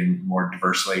equitably and more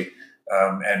diversely,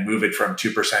 and move it from 2%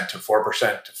 to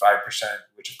 4% to 5%,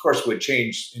 which of course would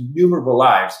change innumerable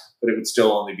lives, but it would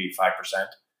still only be 5%,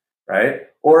 right?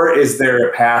 Or is there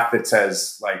a path that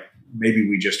says, like, maybe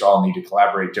we just all need to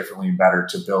collaborate differently and better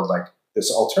to build like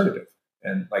this alternative,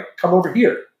 and like, come over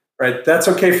here, right? That's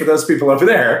okay for those people over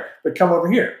there, but come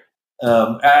over here.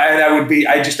 And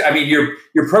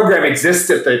your program exists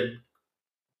at the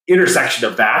intersection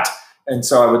of that. And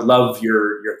so I would love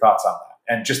your thoughts on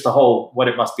that, and just the whole, what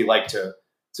it must be like to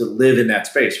live in that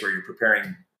space where you're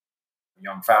preparing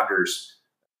young founders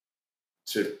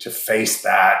to face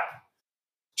that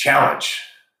challenge.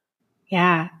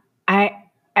 Yeah.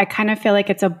 I kind of feel like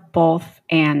it's a both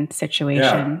and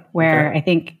situation where I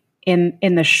think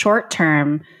in the short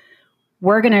term,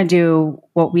 we're going to do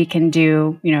what we can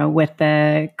do, with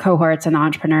the cohorts and the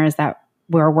entrepreneurs that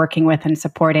we're working with and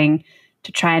supporting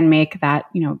to try and make that,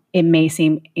 it may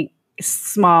seem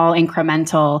small,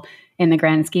 incremental in the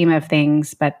grand scheme of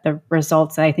things, but the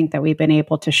results that I think that we've been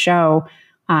able to show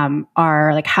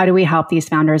are like, how do we help these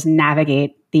founders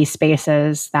navigate these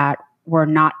spaces that were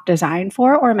not designed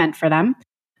for or meant for them.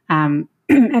 And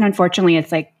unfortunately,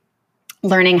 it's like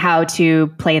learning how to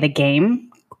play the game,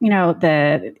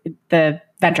 the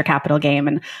venture capital game,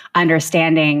 and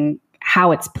understanding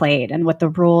how it's played and what the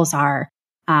rules are.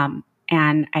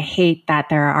 And I hate that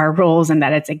there are rules and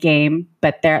that it's a game,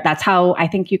 but that's how I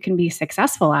think you can be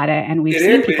successful at it. And we've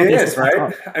seen people be successful.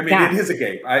 Right? I mean, It is a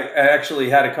game. I actually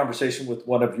had a conversation with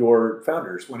one of your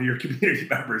founders, one of your community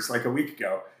members, like a week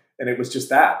ago. And it was just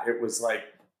that. It was like,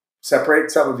 separate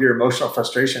some of your emotional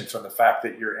frustration from the fact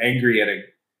that you're angry at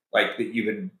that you've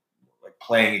been like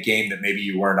playing a game that maybe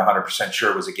you weren't 100%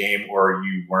 sure was a game, or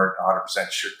you weren't 100%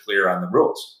 clear on the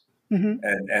rules. Mm-hmm.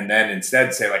 And then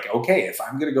instead say like, okay, if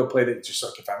I'm going to go play just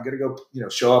like if I'm going to go,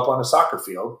 show up on a soccer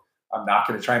field, I'm not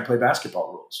going to try and play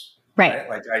basketball rules. Right.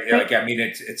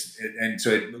 And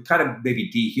so it kind of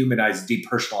maybe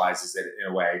depersonalizes it in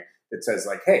a way that says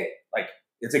like, hey, like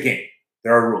it's a game.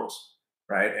 There are rules.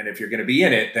 Right. And if you're going to be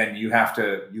in it, then you have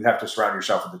to surround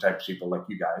yourself with the type of people like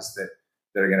you guys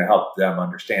that are going to help them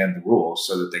understand the rules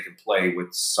so that they can play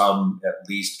with some at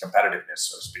least competitiveness,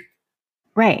 so to speak.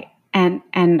 Right.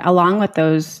 And along with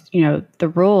those,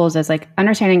 the rules is like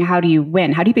understanding how do you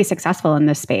win? How do you be successful in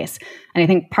this space? And I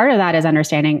think part of that is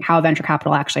understanding how venture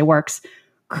capital actually works,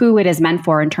 who it is meant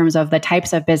for in terms of the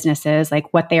types of businesses,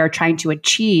 like what they are trying to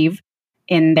achieve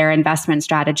in their investment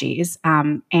strategies.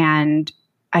 And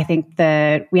I think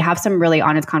that we have some really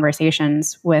honest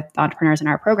conversations with entrepreneurs in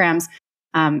our programs.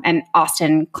 And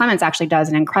Austin Clements actually does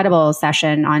an incredible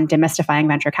session on demystifying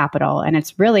venture capital. And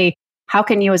it's really, how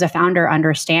can you as a founder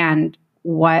understand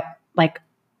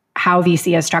how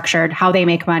VC is structured, how they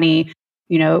make money,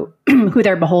 who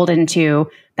they're beholden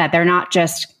to, that they're not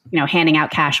just, handing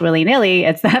out cash willy-nilly.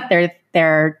 It's that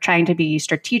they're trying to be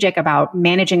strategic about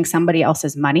managing somebody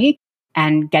else's money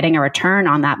and getting a return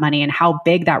on that money and how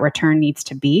big that return needs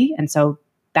to be. And so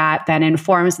that then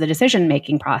informs the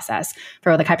decision-making process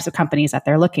for the types of companies that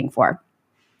they're looking for.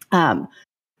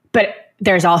 But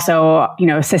there's also,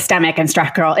 systemic and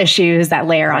structural issues that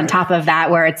layer on top of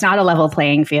that, where it's not a level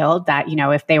playing field, that,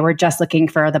 if they were just looking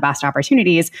for the best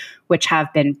opportunities, which have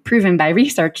been proven by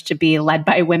research to be led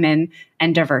by women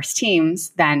and diverse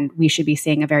teams, then we should be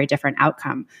seeing a very different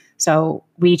outcome. So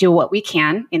we do what we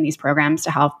can in these programs to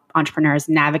help entrepreneurs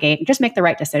navigate and just make the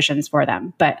right decisions for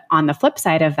them. But on the flip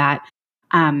side of that,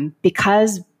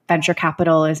 because venture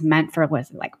capital is meant for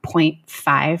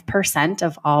 0.5%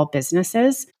 of all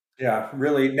businesses. Yeah,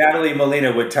 really. Natalie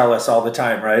Molina would tell us all the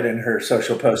time, right, in her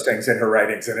social postings and her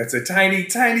writings, and it's a tiny,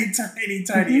 tiny, tiny,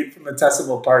 tiny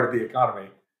infinitesimal part of the economy.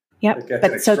 Yep. It gets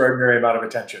an extraordinary amount of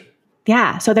attention.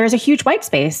 Yeah. So there's a huge white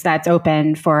space that's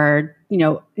open for,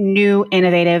 new,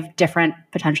 innovative, different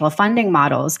potential funding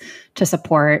models to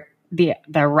support the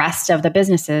rest of the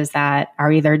businesses that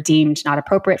are either deemed not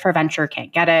appropriate for venture,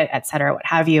 can't get it, et cetera, what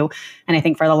have you. And I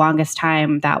think for the longest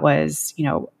time, that was,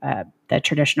 the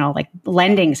traditional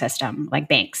lending system, like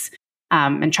banks,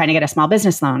 and trying to get a small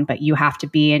business loan. But you have to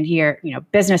be in here,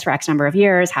 business for X number of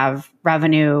years, have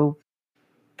revenue,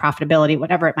 profitability,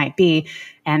 whatever it might be.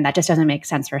 And that just doesn't make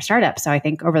sense for a startup. So I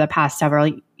think over the past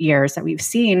several years that we've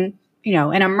seen,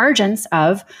 an emergence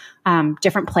of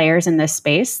different players in this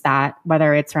space, that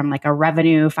whether it's from a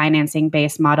revenue financing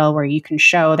based model where you can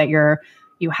show that you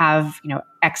have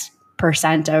X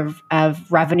percent of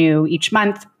revenue each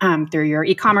month through your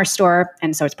e-commerce store,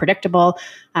 and so it's predictable,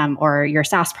 or your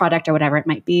SaaS product or whatever it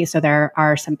might be. So there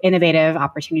are some innovative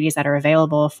opportunities that are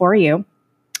available for you.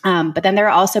 But then there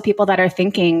are also people that are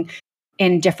thinking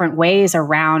in different ways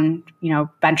around,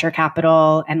 venture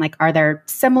capital, and are there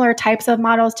similar types of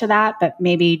models to that, but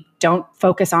maybe don't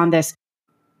focus on this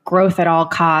growth at all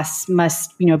costs,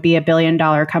 must, be $1 billion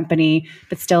company,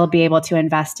 but still be able to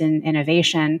invest in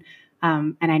innovation.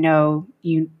 And I know,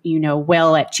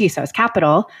 Will at Chisos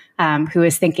Capital, who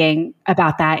is thinking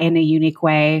about that in a unique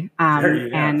way.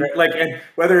 And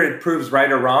whether it proves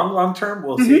right or wrong long-term,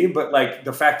 we'll see. But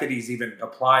the fact that he's even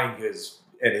applying his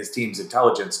team's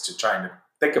intelligence to trying to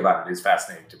think about it is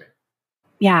fascinating to me.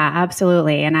 Yeah,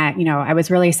 absolutely. And I was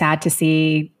really sad to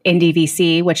see Indie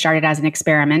VC, which started as an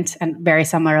experiment and very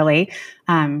similarly,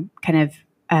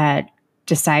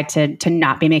 decide to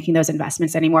not be making those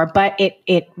investments anymore. But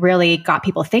it really got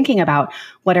people thinking about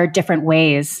what are different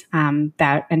ways and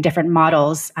different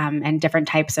models and different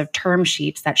types of term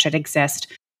sheets that should exist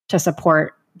to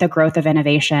support the growth of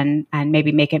innovation and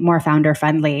maybe make it more founder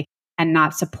friendly and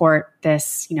not support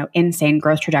this insane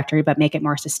growth trajectory, but make it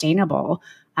more sustainable.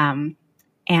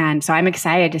 And so I'm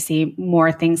excited to see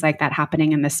more things like that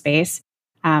happening in this space.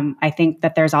 I think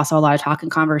that there's also a lot of talk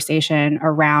and conversation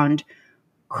around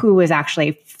who is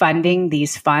actually funding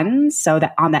these funds. So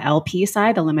that on the LP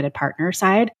side, the limited partner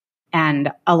side,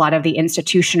 And a lot of the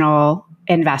institutional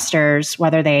investors,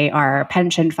 whether they are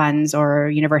pension funds or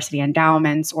university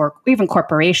endowments or even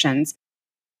corporations,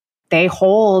 they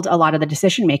hold a lot of the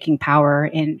decision-making power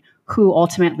in who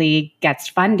ultimately gets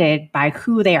funded by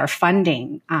who they are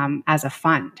funding as a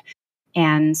fund.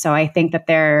 And so I think that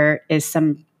there is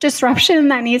some disruption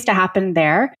that needs to happen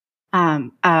there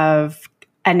of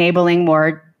enabling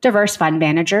more diverse fund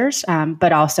managers,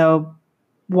 but also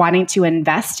wanting to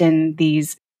invest in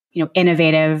these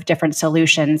innovative different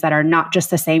solutions that are not just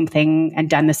the same thing and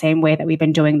done the same way that we've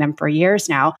been doing them for years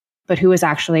now, but who is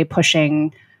actually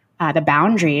pushing the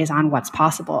boundaries on what's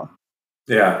possible.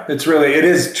 Yeah, it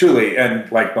is truly,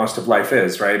 and like most of life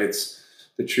is, right? It's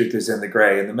the truth is in the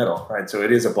gray in the middle, right? So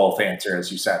it is a both answer,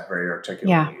 as you said very articulately.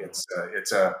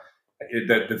 Yeah.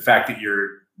 The fact that you're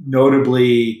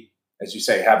notably, as you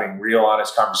say, having real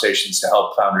honest conversations to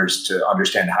help founders to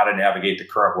understand how to navigate the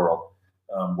current world,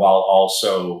 while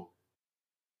also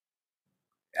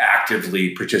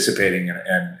actively participating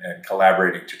and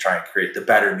collaborating to try and create the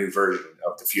better new version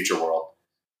of the future world.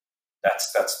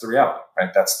 That's the reality,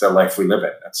 right? That's the life we live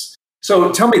in.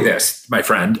 So tell me this, my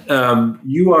friend.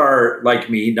 You are, like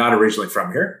me, not originally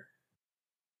from here.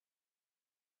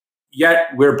 Yet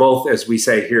we're both, as we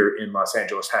say here in Los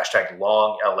Angeles,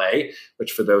 #long LA,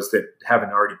 which for those that haven't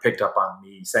already picked up on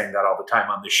me saying that all the time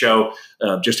on the show,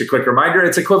 just a quick reminder,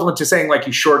 it's equivalent to saying like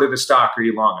you shorted a stock or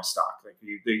you long a stock. Like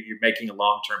you're making a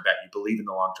long-term bet. You believe in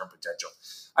the long-term potential.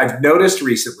 I've noticed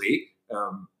recently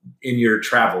in your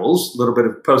travels, a little bit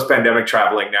of post-pandemic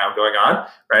traveling now going on,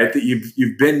 right, that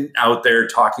you've been out there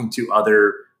talking to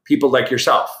other people like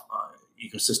yourself,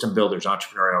 ecosystem builders,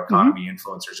 entrepreneurial economy,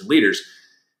 influencers, and leaders.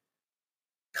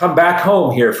 Come back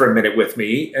home here for a minute with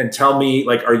me and tell me,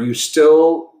 like, are you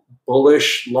still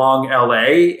bullish long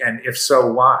LA? And if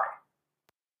so, why?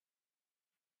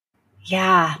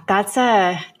 Yeah,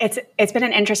 it's been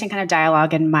an interesting kind of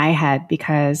dialogue in my head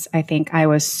because I think I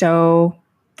was so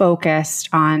focused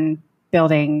on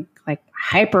building like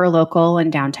hyper local in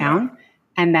downtown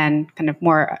and then kind of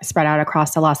more spread out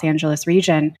across the Los Angeles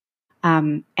region.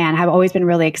 And have always been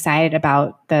really excited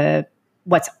about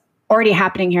what's already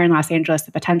happening here in Los Angeles,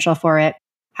 the potential for it,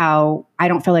 how I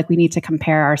don't feel like we need to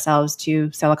compare ourselves to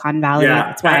Silicon Valley. Yeah,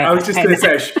 that's why I was just going to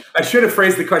say, I should have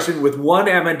phrased the question with one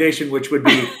amendation, which would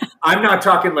be, I'm not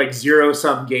talking like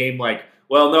zero-sum game, like,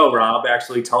 well, no, Rob,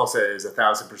 actually Tulsa is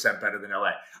 1,000% better than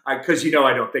LA. Because I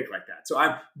don't think like that. So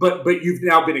but you've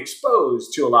now been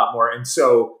exposed to a lot more. And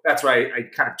so that's why I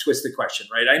kind of twist the question,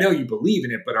 right? I know you believe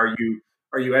in it, but are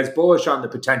you as bullish on the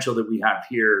potential that we have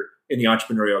here in the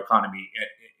entrepreneurial economy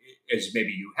as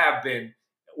maybe you have been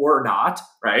or not,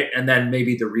 right? And then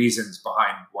maybe the reasons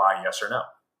behind why, yes or no.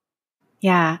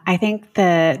 Yeah, I think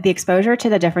the exposure to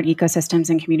the different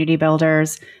ecosystems and community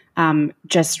builders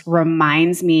just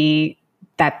reminds me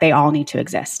that they all need to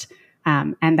exist.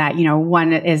 And that,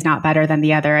 one is not better than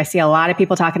the other. I see a lot of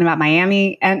people talking about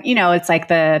Miami and, it's like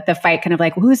the fight kind of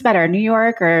like, well, who's better, New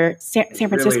York or San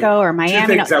Francisco or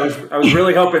Miami? Two things. I was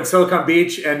really hoping Silicon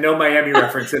Beach and no Miami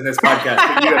reference in this podcast.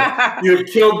 But you have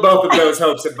killed both of those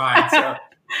hopes of mine. So.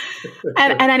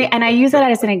 and I use that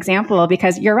as an example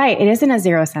because you're right. It isn't a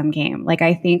zero-sum game. Like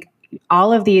I think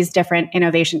all of these different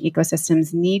innovation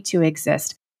ecosystems need to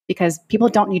exist because people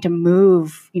don't need to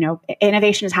move.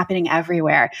 Innovation is happening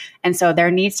everywhere. And so there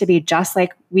needs to be, just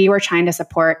like we were trying to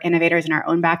support innovators in our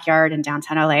own backyard in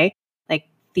downtown LA, like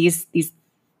these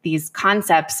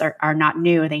concepts are not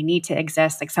new. They need to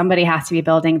exist. Like somebody has to be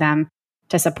building them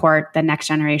to support the next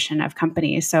generation of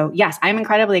companies. So yes, I'm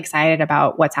incredibly excited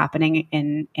about what's happening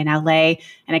in LA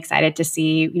and excited to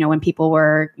see, when people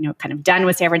were, kind of done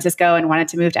with San Francisco and wanted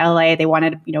to move to LA, they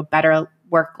wanted, better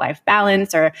work-life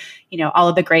balance or, all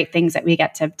of the great things that we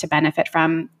get to benefit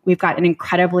from. We've got an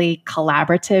incredibly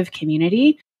collaborative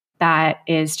community that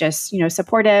is just,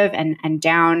 supportive and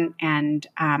down, and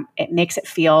it makes it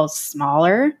feel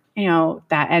smaller,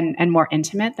 that and more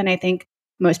intimate than I think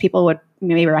most people would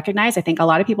maybe recognize. I think a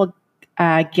lot of people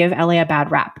give LA a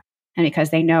bad rap, and because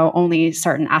they know only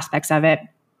certain aspects of it,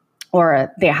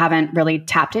 or they haven't really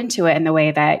tapped into it in the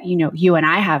way that you and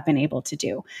I have been able to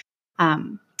do.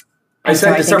 I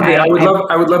said to somebody, I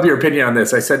would love your opinion on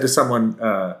this. I said to someone,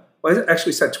 I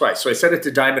actually said twice. So I said it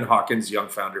to Diamond Hawkins, young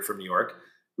founder from New York,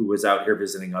 who was out here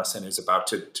visiting us and is about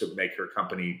to make her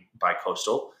company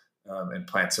bi-coastal and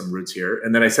plant some roots here.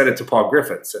 And then I said it to Paul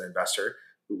Griffiths, an investor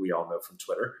who we all know from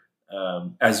Twitter.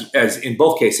 As in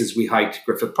both cases, we hiked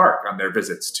Griffith Park on their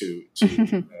visits to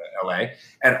LA.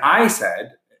 And I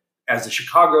said, as a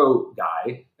Chicago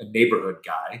guy, a neighborhood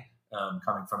guy,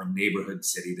 coming from a neighborhood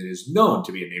city that is known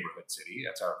to be a neighborhood city,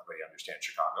 that's how everybody understands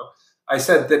Chicago, I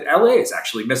said that LA is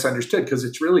actually misunderstood because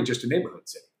it's really just a neighborhood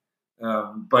city.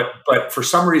 But for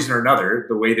some reason or another,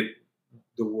 the way that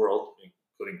the world,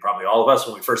 including probably all of us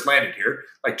when we first landed here,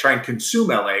 like try and consume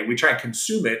LA, we try and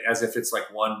consume it as if it's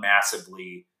like one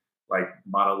massively like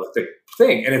monolithic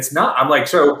thing. And it's not. I'm like,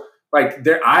 so like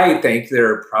there, I think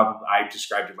there are probably, I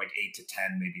described it like 8 to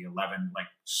 10, maybe 11 like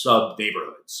sub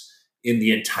neighborhoods in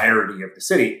the entirety of the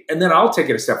city. And then I'll take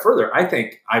it a step further. I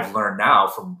think I've learned now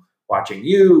from watching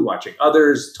you, watching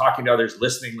others, talking to others,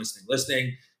 listening,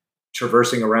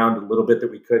 traversing around a little bit that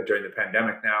we could during the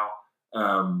pandemic now.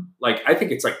 Like, I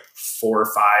think it's like 4 or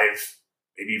 5,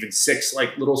 maybe even 6,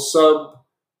 like little sub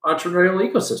entrepreneurial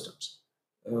ecosystems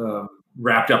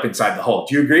wrapped up inside the whole.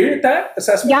 Do you agree with that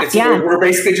assessment? Yeah. We're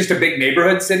basically just a big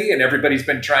neighborhood city and everybody's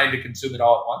been trying to consume it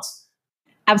all at once.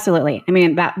 Absolutely. I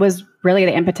mean, that was really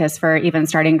the impetus for even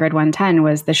starting Grid 110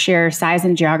 was the sheer size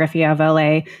and geography of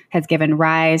LA has given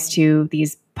rise to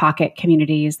these pocket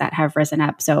communities that have risen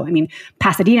up. So, I mean,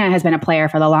 Pasadena has been a player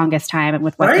for the longest time, and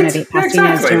with what Innovate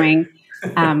Pasadena is doing,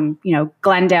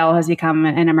 Glendale has become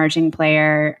an emerging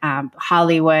player.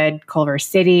 Hollywood, Culver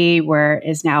City,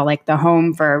 is now like the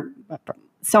home for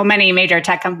so many major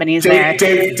tech companies there.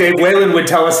 Dave Whalen would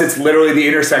tell us it's literally the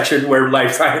intersection where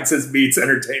life sciences meets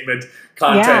entertainment,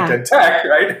 content, and tech,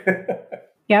 right?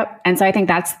 Yep. And so I think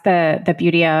that's the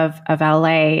beauty of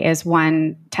LA is,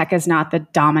 one, tech is not the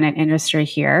dominant industry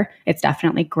here. It's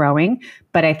definitely growing.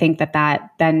 But I think that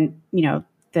then,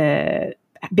 the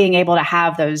being able to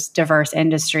have those diverse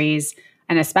industries,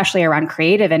 and especially around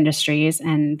creative industries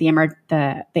and the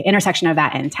intersection of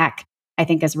that in tech, I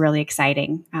think is really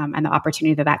exciting. And the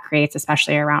opportunity that creates,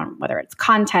 especially around whether it's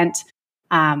content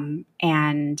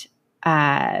and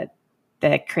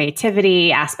the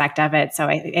creativity aspect of it. So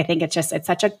I think it's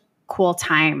such a cool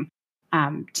time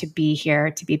to be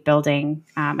here, to be building.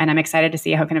 And I'm excited to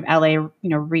see how kind of LA,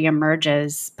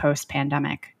 reemerges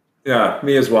post-pandemic. Yeah,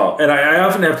 me as well. And I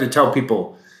often have to tell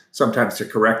people sometimes to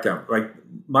correct them. Like,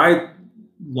 my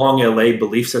long LA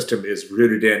belief system is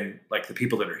rooted in like the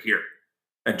people that are here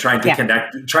and trying to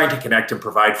connect and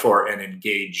provide for and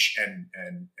engage and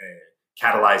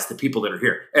catalyze the people that are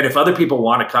here. And if other people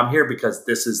want to come here because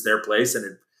this is their place and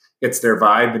it hits their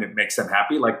vibe and it makes them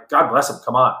happy, like, God bless them,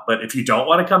 come on. But if you don't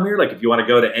want to come here, like if you want to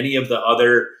go to any of the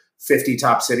other 50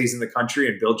 top cities in the country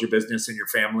and build your business and your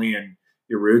family and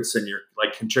your roots and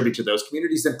contribute to those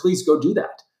communities, then please go do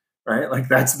that. Right? Like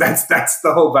that's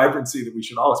the whole vibrancy that we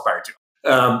should all aspire to.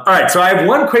 All right. So I have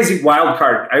one crazy wild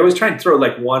card. I always try and throw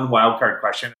like one wild card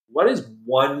question. What is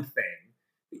one thing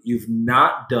that you've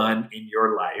not done in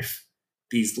your life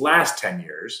these last 10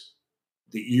 years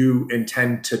that you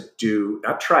intend to do,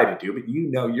 not try to do, but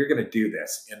you're going to do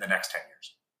this in the next 10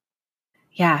 years?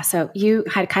 Yeah. So you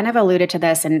had kind of alluded to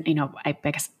this, and, I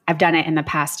guess I've done it in the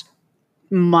past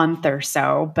month or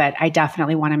so, but I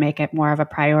definitely want to make it more of a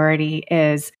priority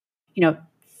is,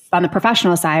 on the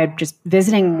professional side, just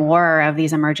visiting more of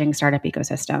these emerging startup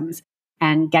ecosystems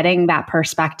and getting that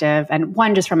perspective. And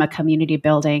one, just from a community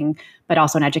building, but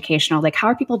also an educational, like, how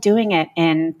are people doing it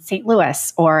in St.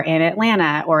 Louis or in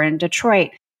Atlanta or in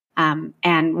Detroit? And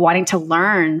wanting to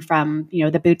learn from,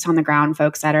 the boots on the ground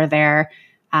folks that are there.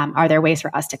 Are there ways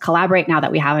for us to collaborate now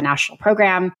that we have a national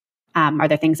program? Are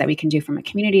there things that we can do from a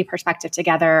community perspective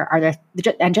together?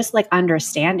 And just like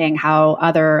understanding how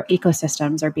other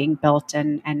ecosystems are being built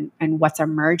and what's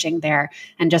emerging there,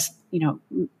 and just,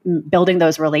 building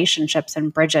those relationships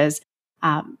and bridges,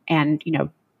 and,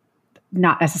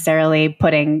 not necessarily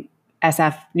putting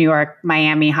SF, New York,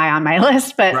 Miami high on my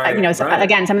list, but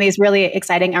again, some of these really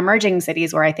exciting emerging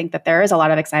cities where I think that there is a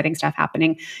lot of exciting stuff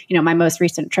happening. My most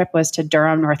recent trip was to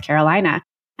Durham, North Carolina,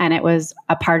 and it was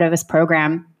a part of this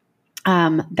program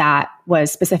that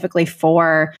was specifically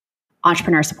for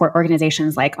entrepreneur support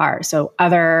organizations like ours. So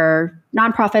other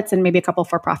nonprofits and maybe a couple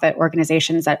for-profit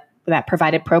organizations that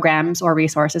provided programs or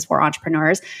resources for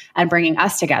entrepreneurs and bringing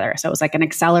us together. So it was like an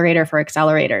accelerator for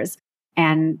accelerators.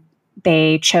 And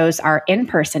they chose our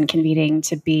in-person convening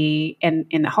to be in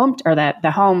the home, or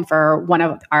the home for one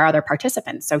of our other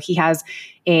participants. So he has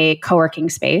a co-working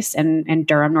space in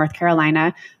Durham, North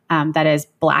Carolina, that is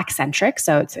Black-centric.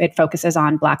 So it focuses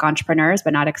on Black entrepreneurs,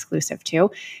 but not exclusive to.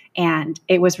 And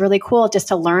it was really cool just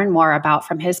to learn more about,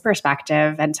 from his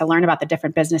perspective, and to learn about the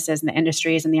different businesses and the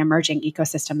industries and the emerging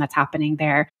ecosystem that's happening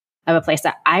there, of a place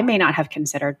that I may not have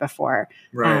considered before.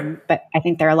 Right. But I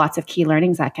think there are lots of key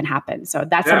learnings that can happen. So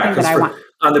that's something that I want.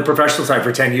 On the professional side,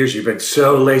 for 10 years, you've been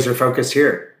so laser focused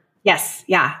here. Yes.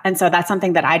 Yeah. And so that's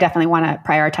something that I definitely want to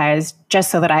prioritize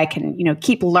just so that I can,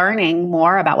 keep learning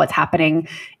more about what's happening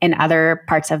in other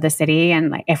parts of the city. And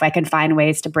like, if I can find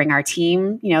ways to bring our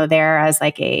team, there as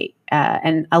like a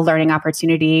learning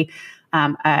opportunity,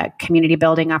 a community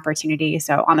building opportunity.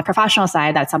 So on the professional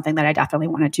side, that's something that I definitely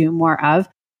want to do more of.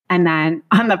 And then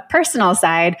on the personal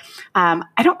side,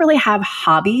 I don't really have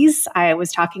hobbies. I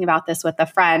was talking about this with a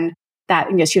friend that,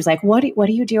 she was like, what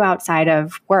do you do outside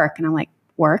of work? And I'm like,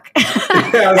 work.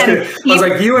 I was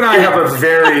like, you and I have a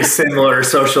very similar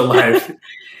social life.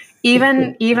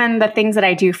 Even the things that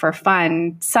I do for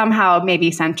fun somehow maybe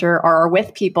center or are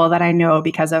with people that I know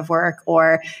because of work,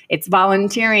 or it's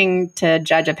volunteering to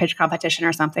judge a pitch competition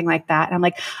or something like that. And I'm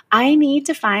like, I need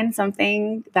to find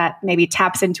something that maybe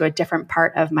taps into a different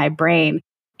part of my brain.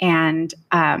 And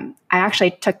I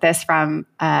actually took this from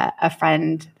a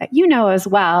friend that you know as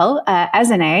well,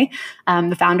 Ezine,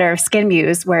 the founder of Skin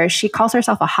Muse, where she calls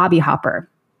herself a hobby hopper.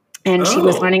 And she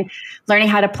was learning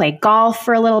how to play golf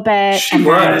for a little bit. She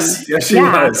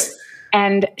was.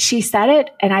 And she said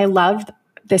it, and I loved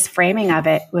this framing of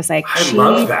it. Was like, I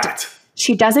love that.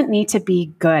 She doesn't need to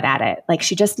be good at it. Like,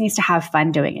 she just needs to have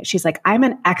fun doing it. She's like, I'm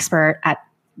an expert at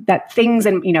that things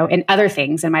and, in other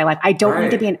things in my life. I don't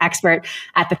need to be an expert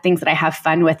at the things that I have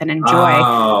fun with and enjoy.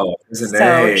 Oh,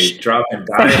 isn't dropping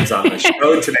dimes on the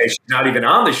show today. She's not even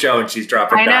on the show and she's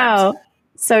dropping dimes. I know.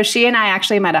 So she and I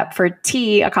actually met up for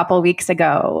tea a couple of weeks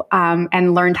ago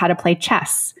and learned how to play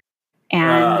chess.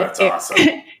 And that's awesome.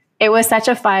 It was such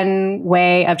a fun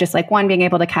way of just like, one, being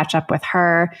able to catch up with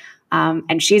her.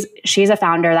 And she's a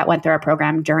founder that went through our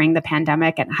program during the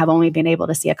pandemic and have only been able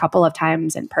to see a couple of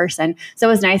times in person. So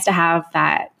it was nice to have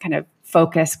that kind of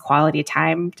focused quality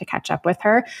time to catch up with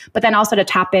her, but then also to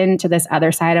tap into this other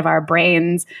side of our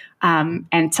brains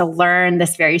and to learn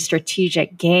this very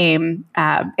strategic game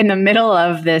in the middle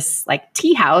of this like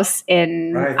tea house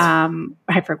in,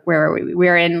 where are we? We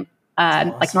were in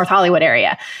awesome. Like North Hollywood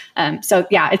area. So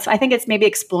yeah, I think it's maybe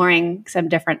exploring some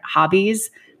different hobbies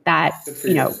that,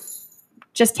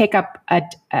 just take up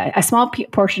a small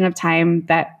portion of time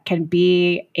that can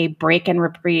be a break and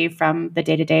reprieve from the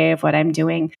day-to-day of what I'm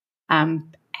doing. And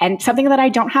something that I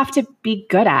don't have to be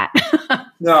good at.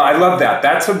 No, I love that.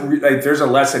 There's a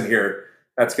lesson here.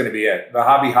 That's going to be it. The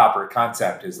hobby hopper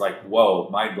concept is like, whoa,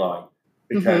 mind blowing.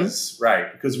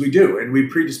 Because we do, and we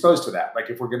predispose to that. Like,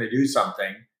 if we're going to do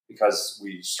something because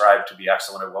we strive to be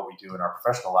excellent at what we do in our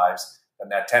professional lives, then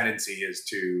that tendency is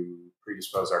to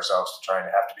predispose ourselves to trying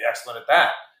to have to be excellent at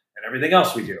that and everything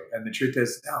else we do. And the truth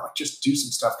is, no, just do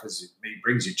some stuff because it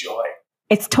brings you joy.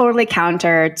 It's totally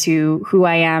counter to who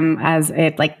I am as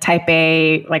a type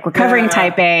A, recovering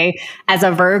type A, as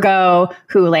a Virgo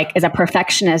who is a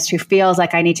perfectionist who feels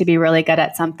like I need to be really good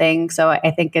at something. So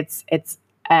I think it's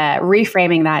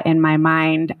reframing that in my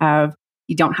mind of,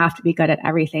 you don't have to be good at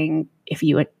everything. If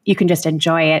you can just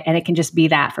enjoy it, and it can just be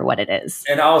that for what it is.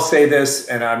 And I'll say this,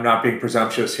 and I'm not being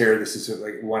presumptuous here. This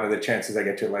is one of the chances I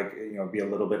get to be a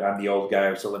little bit. I'm the old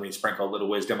guy, so let me sprinkle a little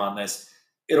wisdom on this.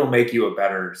 It'll make you a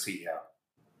better CEO.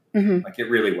 Mm-hmm. It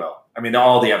really will. I mean,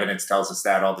 all the evidence tells us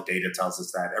that. All the data tells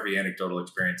us that. Every anecdotal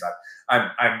experience,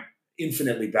 I'm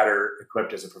infinitely better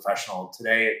equipped as a professional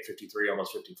today at 53,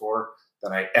 almost 54,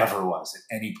 than I ever was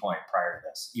at any point prior to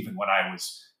this. Even when I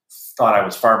thought I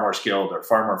was far more skilled or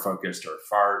far more focused or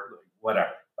far whatever.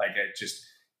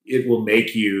 It will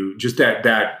make you just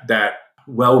that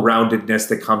well-roundedness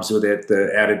that comes with it,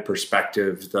 the added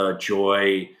perspective, the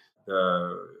joy,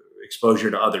 the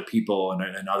exposure to other people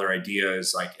and other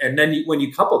ideas. And then when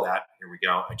you couple that, here we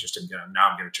go. I'm going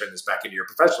to turn this back into your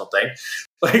professional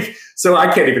thing. So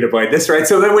I can't even avoid this, right?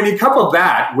 So then when you couple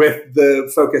that with the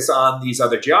focus on these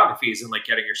other geographies and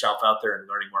getting yourself out there and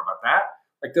learning more about that,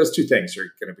 those two things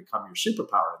are going to become your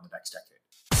superpower in the next decade.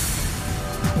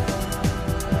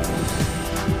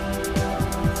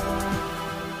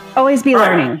 Always be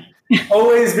learning.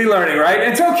 Always be learning, right?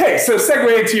 It's okay. So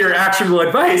segue into your actionable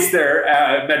advice there,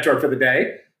 mentor for the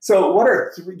day. So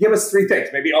give us three things.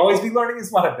 Maybe always be learning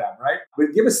is one of them, right?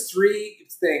 But give us three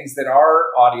things that our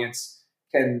audience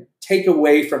can take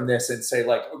away from this and say,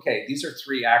 okay, these are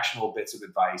three actionable bits of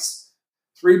advice,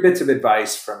 3 bits of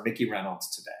advice from Mickey Reynolds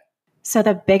today. So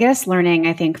the biggest learning,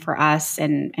 I think, for us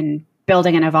in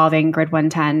building and evolving Grid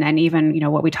 110, and even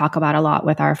what we talk about a lot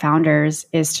with our founders,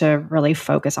 is to really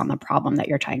focus on the problem that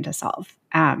you're trying to solve,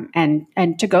 and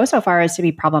to go so far as to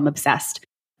be problem obsessed,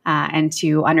 and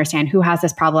to understand who has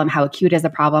this problem, how acute is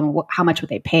the problem, how much would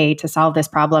they pay to solve this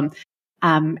problem.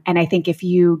 And I think if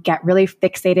you get really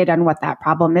fixated on what that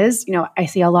problem is, I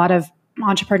see a lot of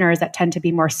entrepreneurs that tend to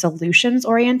be more solutions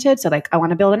oriented. So I want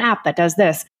to build an app that does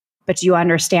this. but you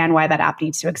understand why that app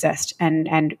needs to exist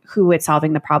and who it's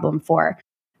solving the problem for.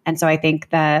 And so I think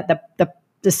the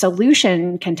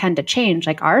solution can tend to change.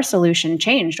 Like our solution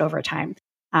changed over time.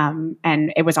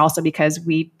 And it was also because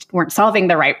we weren't solving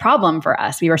the right problem for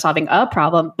us. We were solving a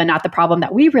problem, but not the problem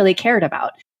that we really cared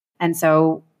about. And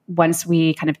so once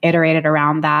we kind of iterated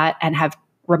around that and have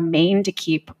remained to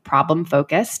keep problem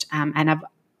focused and have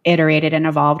iterated and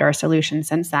evolved our solution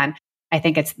since then, I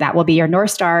think that will be your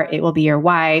North Star. It will be your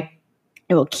why.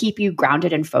 It will keep you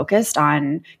grounded and focused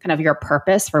on kind of your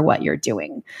purpose for what you're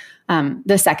doing.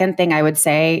 The second thing I would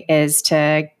say is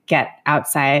to get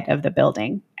outside of the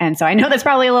building. And so I know that's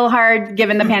probably a little hard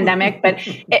given the pandemic, but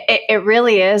it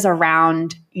really is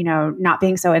around, not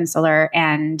being so insular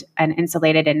and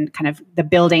insulated in kind of the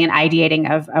building and ideating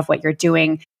of what you're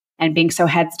doing and being so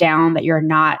heads down that you're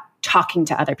not talking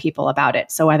to other people about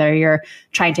it. So whether you're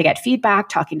trying to get feedback,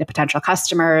 talking to potential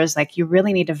customers, like you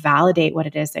really need to validate what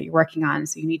it is that you're working on.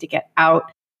 So you need to get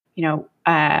out,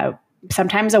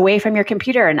 sometimes away from your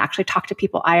computer and actually talk to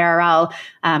people IRL,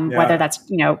 whether that's,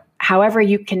 however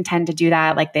you can tend to do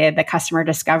that, like the customer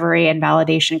discovery and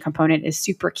validation component is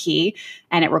super key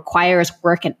and it requires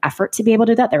work and effort to be able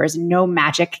to do that. There is no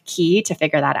magic key to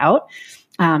figure that out.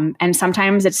 And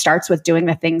sometimes it starts with doing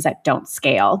the things that don't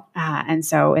scale. And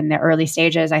so in the early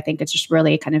stages, I think it's just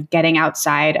really kind of getting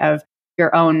outside of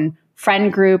your own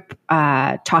friend group,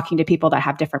 talking to people that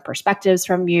have different perspectives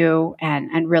from you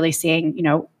and really seeing,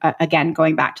 again,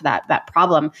 going back to that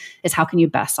problem is how can you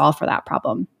best solve for that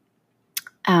problem?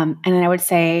 And then I would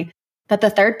say that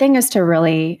the third thing is to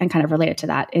really, and kind of related to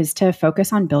that, is to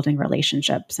focus on building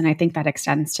relationships. And I think that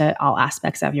extends to all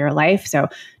aspects of your life. So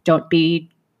don't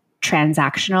be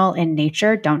transactional in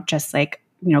nature. Don't just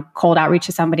cold outreach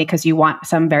to somebody because you want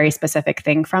some very specific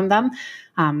thing from them.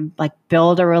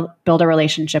 Build a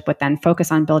relationship with them,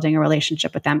 focus on building a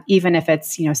relationship with them, even if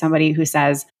it's, somebody who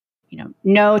says,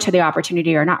 no to the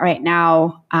opportunity or not right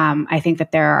now. I think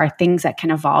that there are things that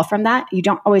can evolve from that. You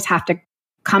don't always have to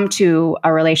come to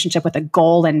a relationship with a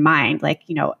goal in mind,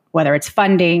 whether it's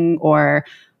funding or,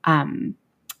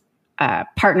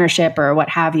 partnership or what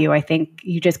have you. I think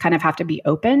you just kind of have to be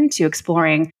open to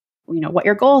exploring, what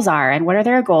your goals are and what are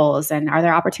their goals and are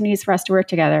there opportunities for us to work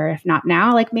together? If not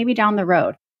now, maybe down the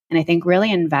road. And I think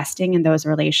really investing in those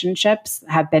relationships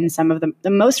have been some of the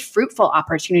most fruitful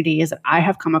opportunities that I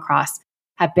have come across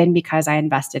have been because I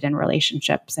invested in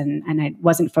relationships and I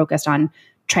wasn't focused on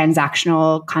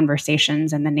transactional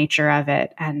conversations and the nature of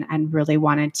it and really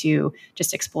wanted to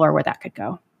just explore where that could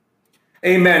go.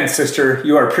 Amen, sister.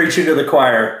 You are preaching to the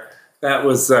choir. That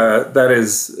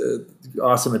is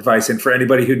awesome advice. And for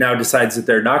anybody who now decides that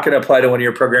they're not going to apply to one of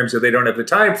your programs or they don't have the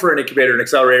time for an incubator and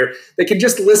accelerator, they can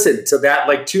just listen to that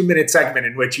 2-minute segment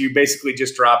in which you basically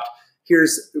just dropped,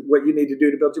 here's what you need to do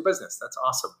to build your business. That's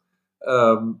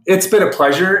awesome. It's been a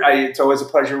pleasure. It's always a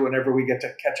pleasure whenever we get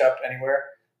to catch up anywhere,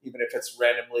 even if it's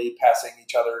randomly passing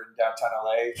each other in downtown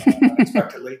LA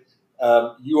unexpectedly.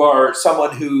 You are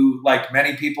someone who, like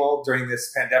many people during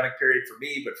this pandemic period, for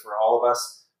me, but for all of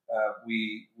us,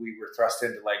 we were thrust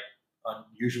into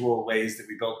unusual ways that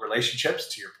we build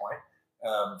relationships, to your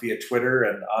point, via Twitter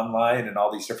and online and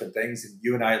all these different things. And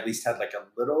you and I at least had a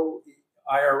little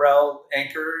IRL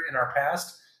anchor in our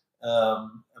past.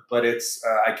 But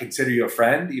I consider you a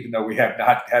friend, even though we have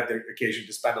not had the occasion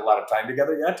to spend a lot of time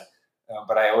together yet.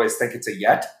 But I always think it's a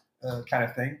yet kind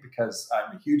of thing because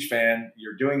I'm a huge fan.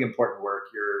 You're doing important work.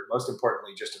 You're most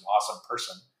importantly just an awesome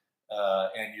person.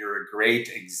 And you're a great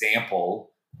example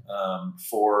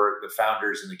for the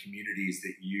founders and the communities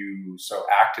that you so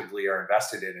actively are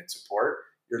invested in and support.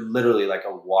 You're literally like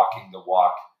a walking the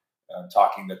walk,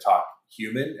 talking the talk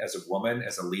human, as a woman,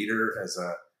 as a leader, as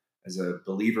a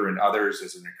believer in others,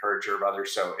 as an encourager of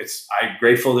others. So I'm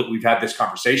grateful that we've had this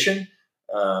conversation.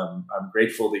 I'm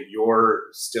grateful that you're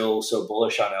still so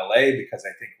bullish on LA because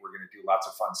I think we're going to do lots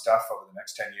of fun stuff over the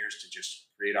next 10 years to just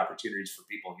create opportunities for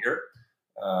people here.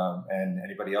 And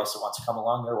anybody else that wants to come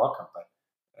along, they're welcome. But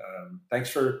thanks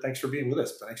for being with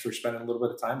us. Thanks for spending a little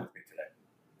bit of time with me today.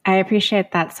 I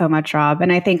appreciate that so much, Rob.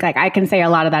 And I think I can say a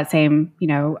lot of that same,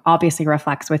 obviously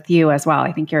reflects with you as well.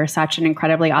 I think you're such an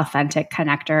incredibly authentic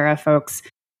connector of folks.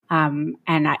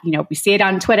 We see it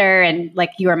on Twitter and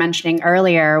like you were mentioning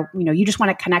earlier, you just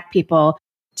want to connect people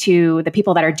to the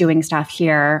people that are doing stuff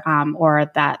here or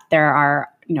that there are,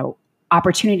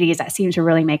 opportunities that seem to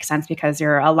really make sense because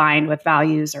you're aligned with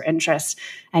values or interests.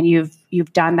 And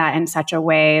you've done that in such a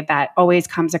way that always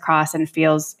comes across and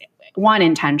feels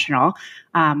intentional,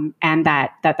 and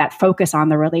that focus on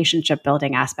the relationship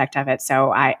building aspect of it.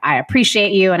 So I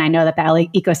appreciate you. And I know that the LA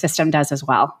ecosystem does as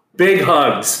well. Big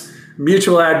hugs.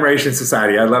 Mutual Admiration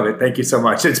Society. I love it. Thank you so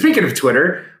much. And speaking of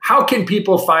Twitter, how can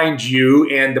people find you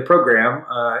and the program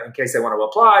in case they want to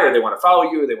apply or they want to follow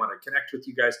you or they want to connect with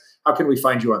you guys? How can we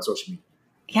find you on social media?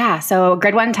 Yeah, so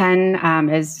Grid 110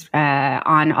 is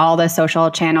on all the social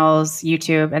channels,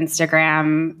 YouTube,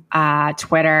 Instagram,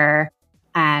 Twitter,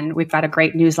 and we've got a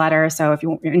great newsletter. So if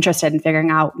you're interested in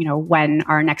figuring out, when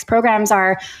our next programs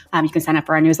are, you can sign up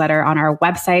for our newsletter on our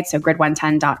website, so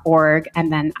grid110.org.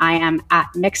 And then I am at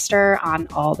Mixter on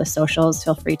all the socials.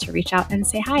 Feel free to reach out and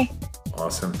say hi.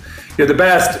 Awesome. You're the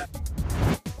best.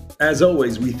 As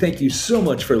always, we thank you so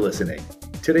much for listening.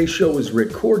 Today's show was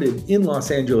recorded in Los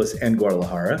Angeles and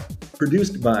Guadalajara,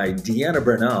 produced by Deanna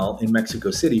Bernal in Mexico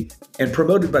City, and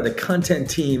promoted by the content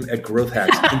team at Growth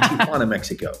Hacks in Tijuana,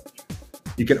 Mexico.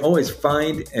 You can always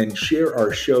find and share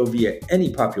our show via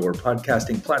any popular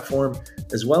podcasting platform,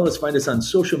 as well as find us on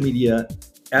social media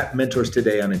at Mentors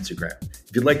Today on Instagram.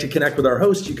 If you'd like to connect with our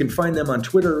hosts, you can find them on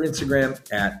Twitter or Instagram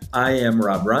at I am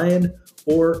Rob Ryan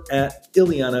or at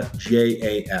Ileana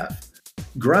JAF.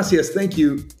 Gracias, thank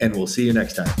you, and we'll see you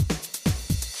next time.